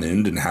on one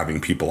end and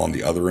having people on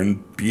the other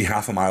end be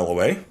half a mile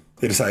away.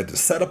 They decided to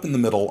set up in the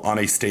middle on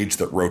a stage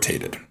that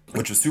rotated,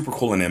 which is super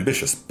cool and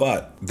ambitious,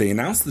 but they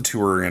announced the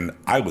tour and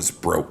I was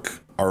broke.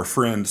 Our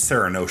friend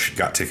Sarah Nosh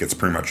got tickets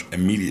pretty much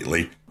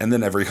immediately, and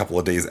then every couple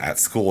of days at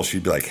school,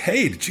 she'd be like,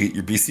 hey, did you get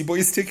your Beastie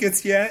Boys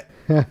tickets yet?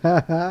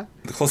 The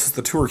closest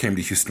the tour came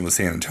to Houston was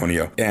San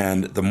Antonio,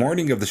 and the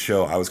morning of the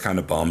show, I was kind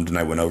of bummed, and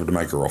I went over to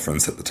my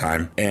girlfriend's at the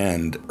time,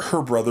 and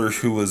her brother,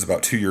 who was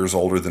about 2 years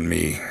older than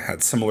me,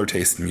 had similar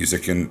taste in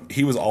music, and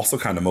he was also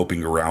kind of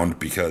moping around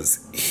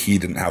because he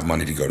didn't have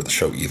money to go to the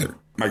show either.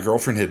 My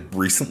girlfriend had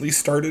recently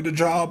started a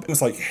job and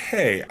was like,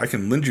 hey, I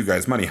can lend you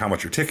guys money. How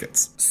much are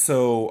tickets?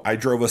 So I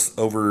drove us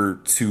over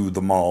to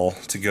the mall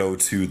to go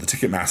to the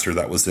Ticketmaster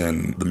that was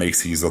in the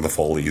Macy's or the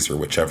Foley's or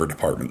whichever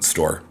department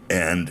store.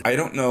 And I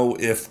don't know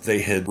if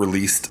they had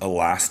released a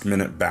last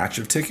minute batch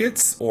of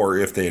tickets or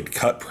if they had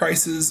cut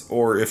prices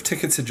or if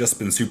tickets had just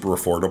been super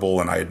affordable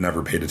and I had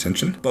never paid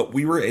attention. But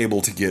we were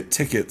able to get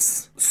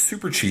tickets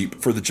super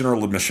cheap for the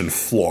general admission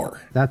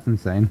floor. That's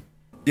insane.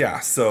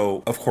 Yeah,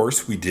 so of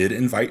course we did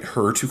invite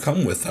her to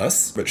come with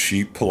us, but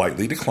she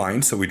politely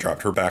declined, so we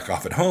dropped her back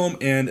off at home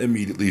and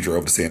immediately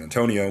drove to San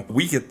Antonio.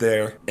 We get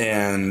there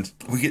and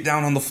we get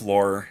down on the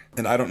floor,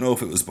 and I don't know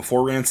if it was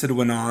before Rancid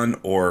went on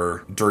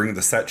or during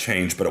the set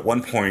change, but at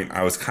one point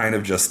I was kind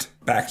of just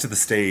back to the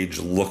stage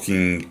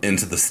looking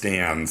into the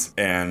stands,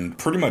 and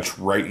pretty much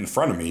right in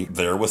front of me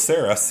there was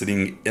Sarah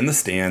sitting in the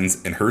stands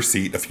in her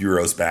seat a few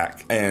rows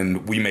back,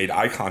 and we made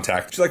eye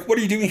contact. She's like, what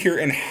are you doing here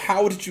and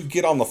how did you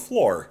get on the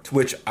floor? To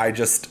which I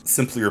just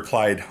simply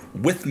replied,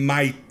 with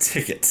my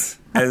ticket,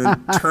 and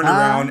then turned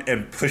around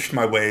and pushed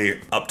my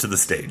way up to the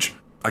stage.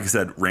 Like I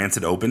said,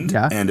 Rancid opened,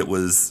 and it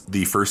was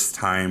the first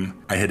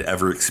time I had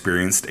ever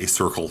experienced a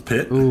circle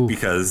pit. Ooh.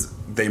 Because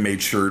they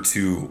made sure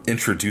to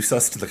introduce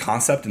us to the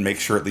concept and make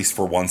sure at least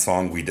for one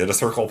song we did a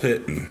circle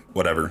pit and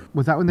whatever.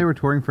 Was that when they were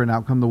touring for An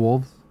Out Come the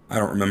Wolves? I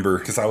don't remember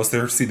because I was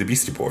there to see the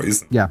Beastie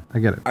Boys. Yeah, I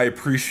get it. I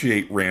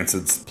appreciate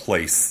Rancid's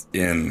place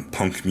in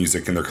punk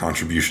music and their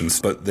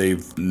contributions, but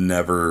they've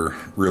never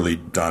really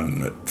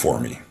done it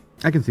for me.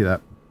 I can see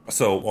that.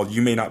 So, while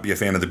you may not be a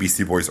fan of the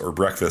Beastie Boys or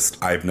Breakfast,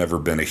 I've never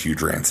been a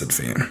huge Rancid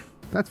fan.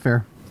 That's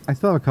fair. I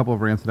still have a couple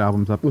of Rancid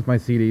albums up with my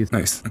CDs.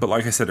 Nice. But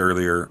like I said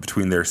earlier,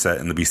 between their set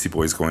and the Beastie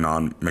Boys going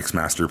on,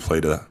 Mixmaster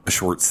played a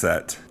short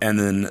set. And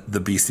then the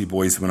Beastie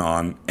Boys went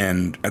on.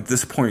 And at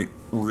this point,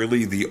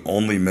 really the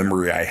only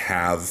memory I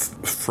have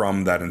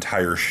from that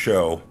entire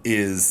show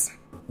is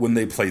when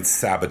they played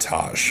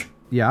Sabotage.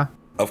 Yeah.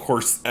 Of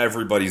course,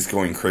 everybody's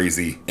going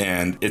crazy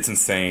and it's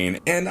insane.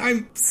 And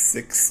I'm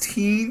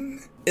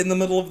 16 in the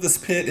middle of this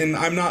pit, and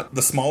I'm not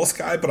the smallest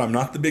guy, but I'm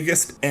not the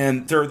biggest.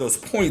 And there are those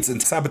points in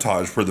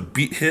Sabotage where the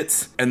beat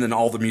hits and then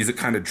all the music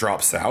kind of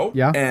drops out.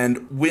 Yeah.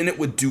 And when it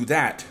would do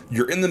that,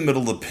 you're in the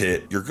middle of the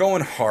pit, you're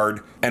going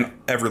hard, and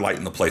every light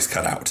in the place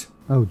cut out.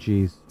 Oh,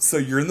 geez. So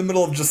you're in the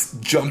middle of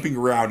just jumping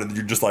around and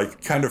you're just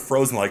like kind of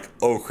frozen, like,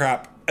 oh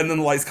crap. And then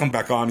the lights come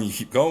back on and you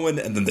keep going,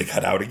 and then they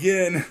cut out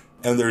again.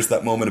 And there's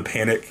that moment of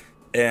panic.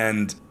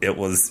 And it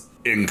was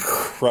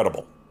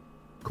incredible.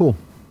 Cool.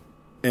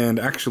 And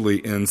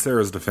actually, in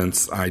Sarah's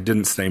defense, I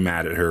didn't stay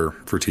mad at her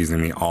for teasing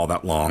me all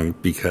that long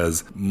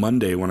because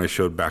Monday when I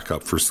showed back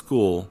up for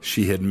school,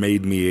 she had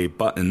made me a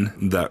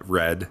button that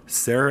read,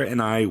 Sarah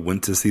and I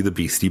went to see the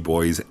Beastie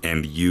Boys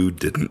and you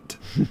didn't.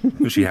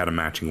 She had a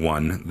matching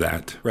one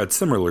that read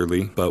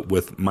similarly, but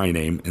with my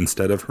name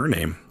instead of her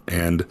name.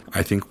 And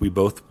I think we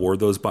both wore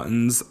those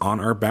buttons on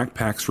our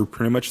backpacks for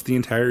pretty much the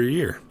entire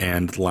year.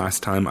 And the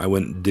last time I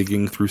went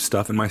digging through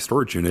stuff in my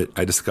storage unit,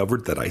 I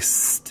discovered that I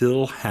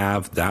still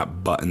have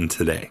that button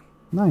today.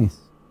 Nice.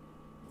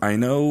 I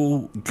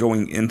know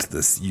going into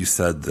this, you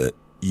said that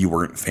you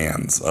weren't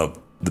fans of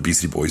the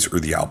Beastie Boys or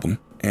the album.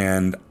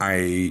 And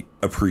I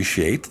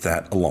appreciate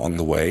that along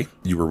the way,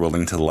 you were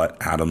willing to let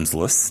Adam's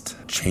List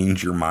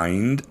change your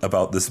mind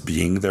about this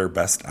being their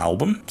best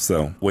album.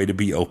 So, way to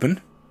be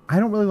open.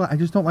 I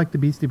just don't like the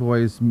Beastie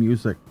Boys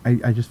music.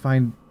 I just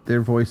find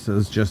their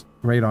voices just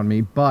great on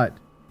me, but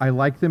I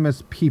like them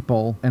as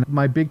people. And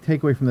my big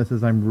takeaway from this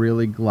is I'm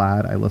really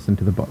glad I listened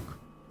to the book.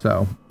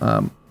 So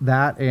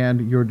that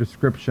and your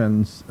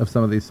descriptions of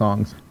some of these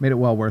songs made it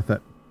well worth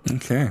it.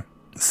 Okay.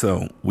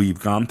 So we've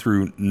gone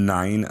through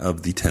 9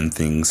 of the 10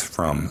 things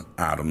from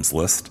Adam's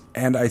List.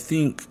 And I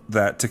think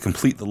that to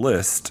complete the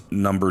list,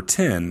 number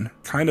 10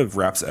 kind of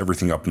wraps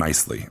everything up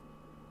nicely.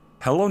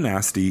 Hello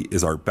Nasty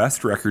is our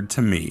best record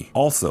to me,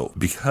 also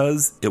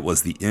because it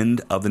was the end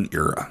of an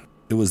era.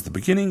 It was the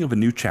beginning of a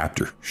new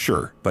chapter,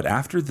 sure, but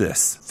after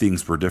this,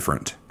 things were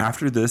different.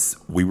 After this,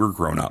 we were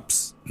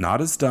grown-ups.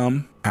 Not as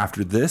dumb.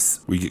 After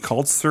this, we get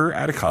called sir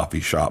at a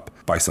coffee shop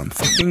by some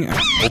fucking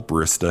asshole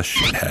barista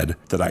shithead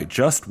that I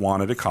just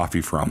wanted a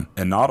coffee from,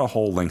 and not a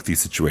whole lengthy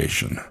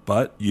situation.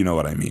 But you know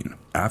what I mean.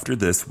 After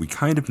this, we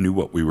kind of knew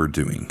what we were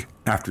doing.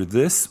 After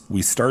this,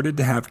 we started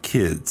to have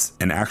kids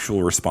and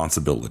actual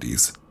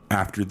responsibilities.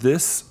 After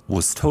this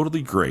was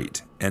totally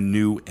great and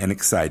new and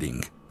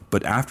exciting.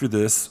 But after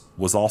this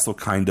was also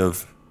kind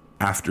of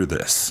after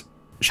this.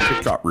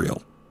 Shit got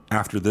real.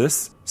 After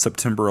this,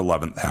 September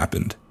 11th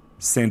happened.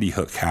 Sandy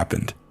Hook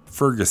happened.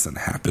 Ferguson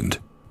happened.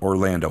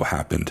 Orlando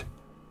happened,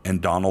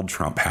 and Donald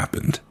Trump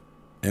happened.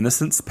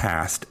 Innocence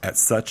passed at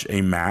such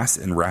a mass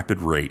and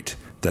rapid rate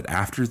that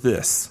after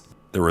this,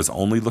 there was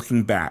only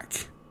looking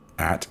back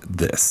at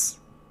this.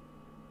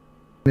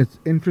 It's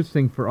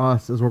interesting for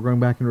us as we're going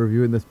back and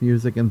reviewing this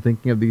music and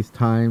thinking of these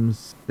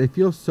times. They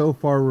feel so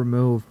far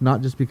removed,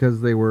 not just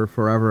because they were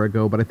forever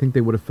ago, but I think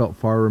they would have felt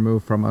far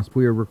removed from us.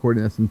 We were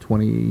recording this in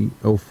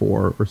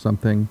 2004 or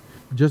something,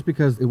 just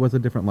because it was a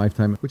different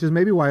lifetime, which is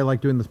maybe why I like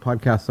doing this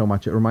podcast so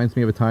much. It reminds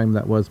me of a time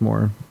that was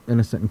more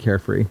innocent and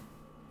carefree.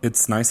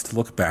 It's nice to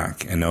look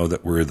back and know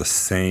that we're the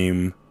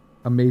same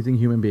amazing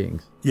human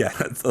beings. Yeah,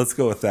 let's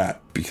go with that,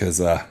 because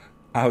I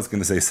was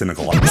going to say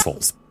cynical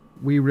assholes.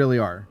 We really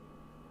are.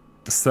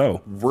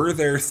 So, were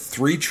there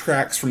 3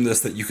 tracks from this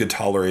that you could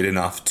tolerate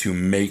enough to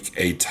make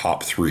a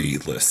top 3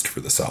 list for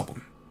this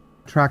album?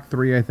 Track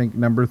 3, I think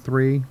number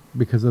 3,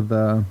 because of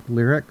the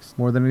lyrics,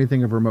 more than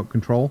anything of Remote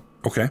Control.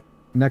 Okay.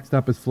 Next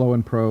up is Flow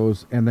and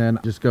Prose, and then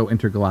just go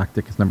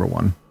Intergalactic as number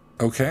 1.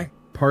 Okay.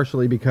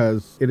 Partially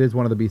because it is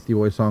one of the Beastie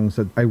Boys songs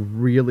that I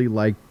really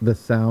like the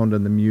sound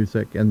and the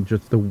music and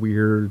just the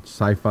weird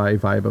sci-fi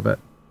vibe of it.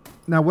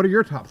 Now, what are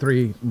your top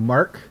 3,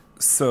 Mark?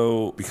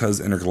 So, because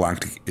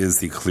Intergalactic is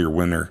the clear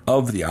winner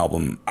of the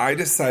album, I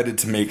decided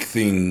to make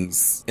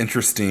things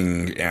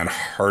interesting and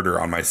harder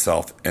on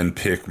myself and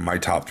pick my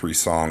top 3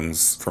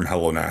 songs from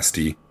Hello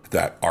Nasty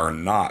that are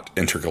not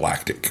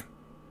Intergalactic.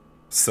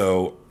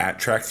 So, at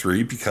track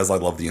 3, because I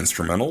love the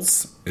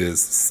instrumentals,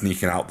 is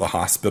Sneaking Out the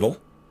Hospital.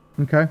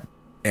 Okay.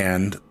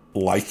 And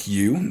like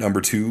you,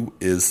 number 2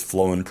 is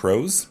Flow and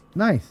Prose.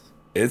 Nice.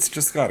 It's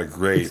just got a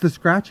great... It's the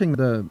scratching.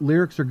 The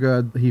lyrics are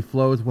good. He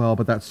flows well,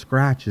 but that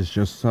scratch is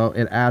just so...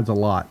 It adds a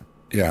lot.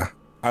 Yeah.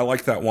 I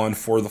like that one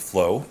for the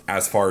flow.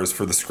 As far as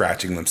for the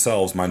scratching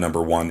themselves, my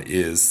number 1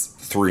 is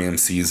 3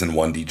 MCs and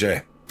 1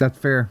 DJ. That's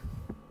fair.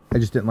 I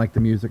just didn't like the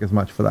music as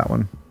much for that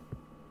one.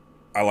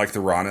 I like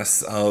the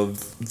rawness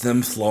of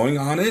them flowing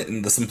on it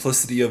and the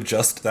simplicity of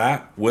just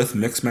that with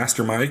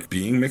Mixmaster Mike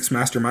being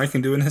Mixmaster Mike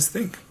and doing his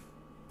thing.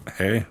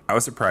 Hey, I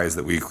was surprised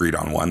that we agreed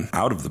on one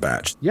out of the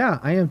batch. Yeah,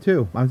 I am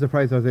too. I'm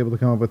surprised I was able to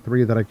come up with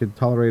 3 that I could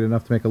tolerate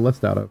enough to make a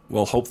list out of.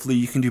 Well, hopefully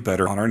you can do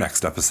better on our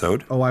next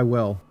episode. Oh, I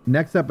will.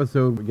 Next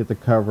episode, we get to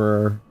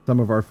cover some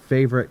of our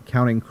favorite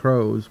Counting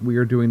Crows. We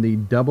are doing the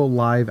double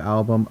live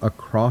album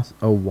Across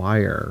a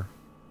Wire.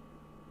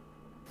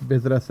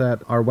 Visit us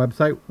at our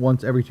website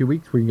once every 2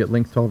 weeks where you can get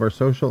links to all of our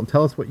social and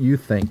tell us what you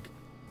think.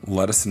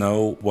 Let us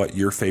know what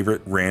your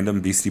favorite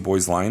random Beastie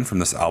Boys line from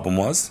this album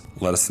was.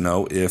 Let us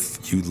know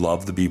if you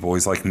love the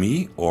B-Boys like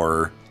me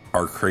or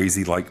are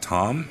crazy like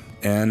Tom.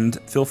 And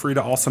feel free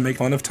to also make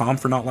fun of Tom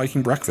for not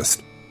liking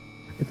breakfast.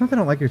 It's not that I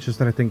don't like it, it's just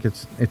that I think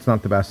it's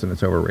not the best and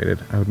it's overrated.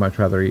 I would much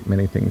rather eat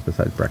many things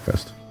besides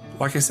breakfast.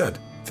 Like I said,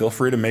 feel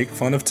free to make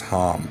fun of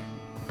Tom.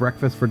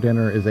 Breakfast for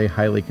dinner is a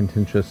highly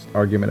contentious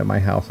argument at my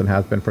house and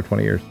has been for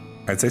 20 years.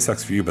 I'd say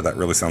sucks for you, but that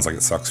really sounds like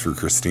it sucks for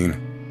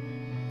Christine.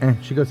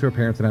 She goes to her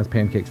parents and has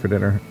pancakes for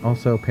dinner.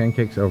 Also,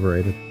 pancakes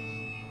overrated.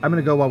 I'm going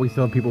to go while we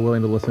still have people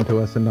willing to listen to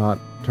us and not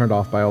turned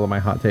off by all of my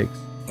hot takes.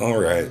 All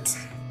right.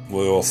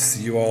 We'll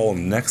see you all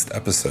next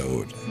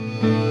episode.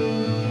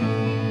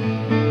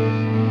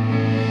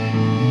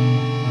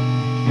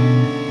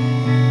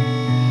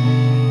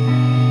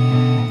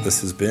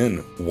 This has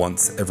been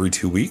Once Every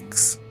 2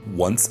 Weeks.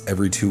 Once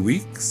Every 2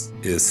 Weeks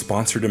is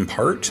sponsored in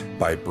part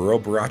by Burro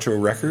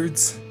Borracho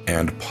Records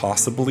and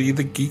possibly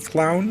the Geek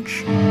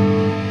Lounge.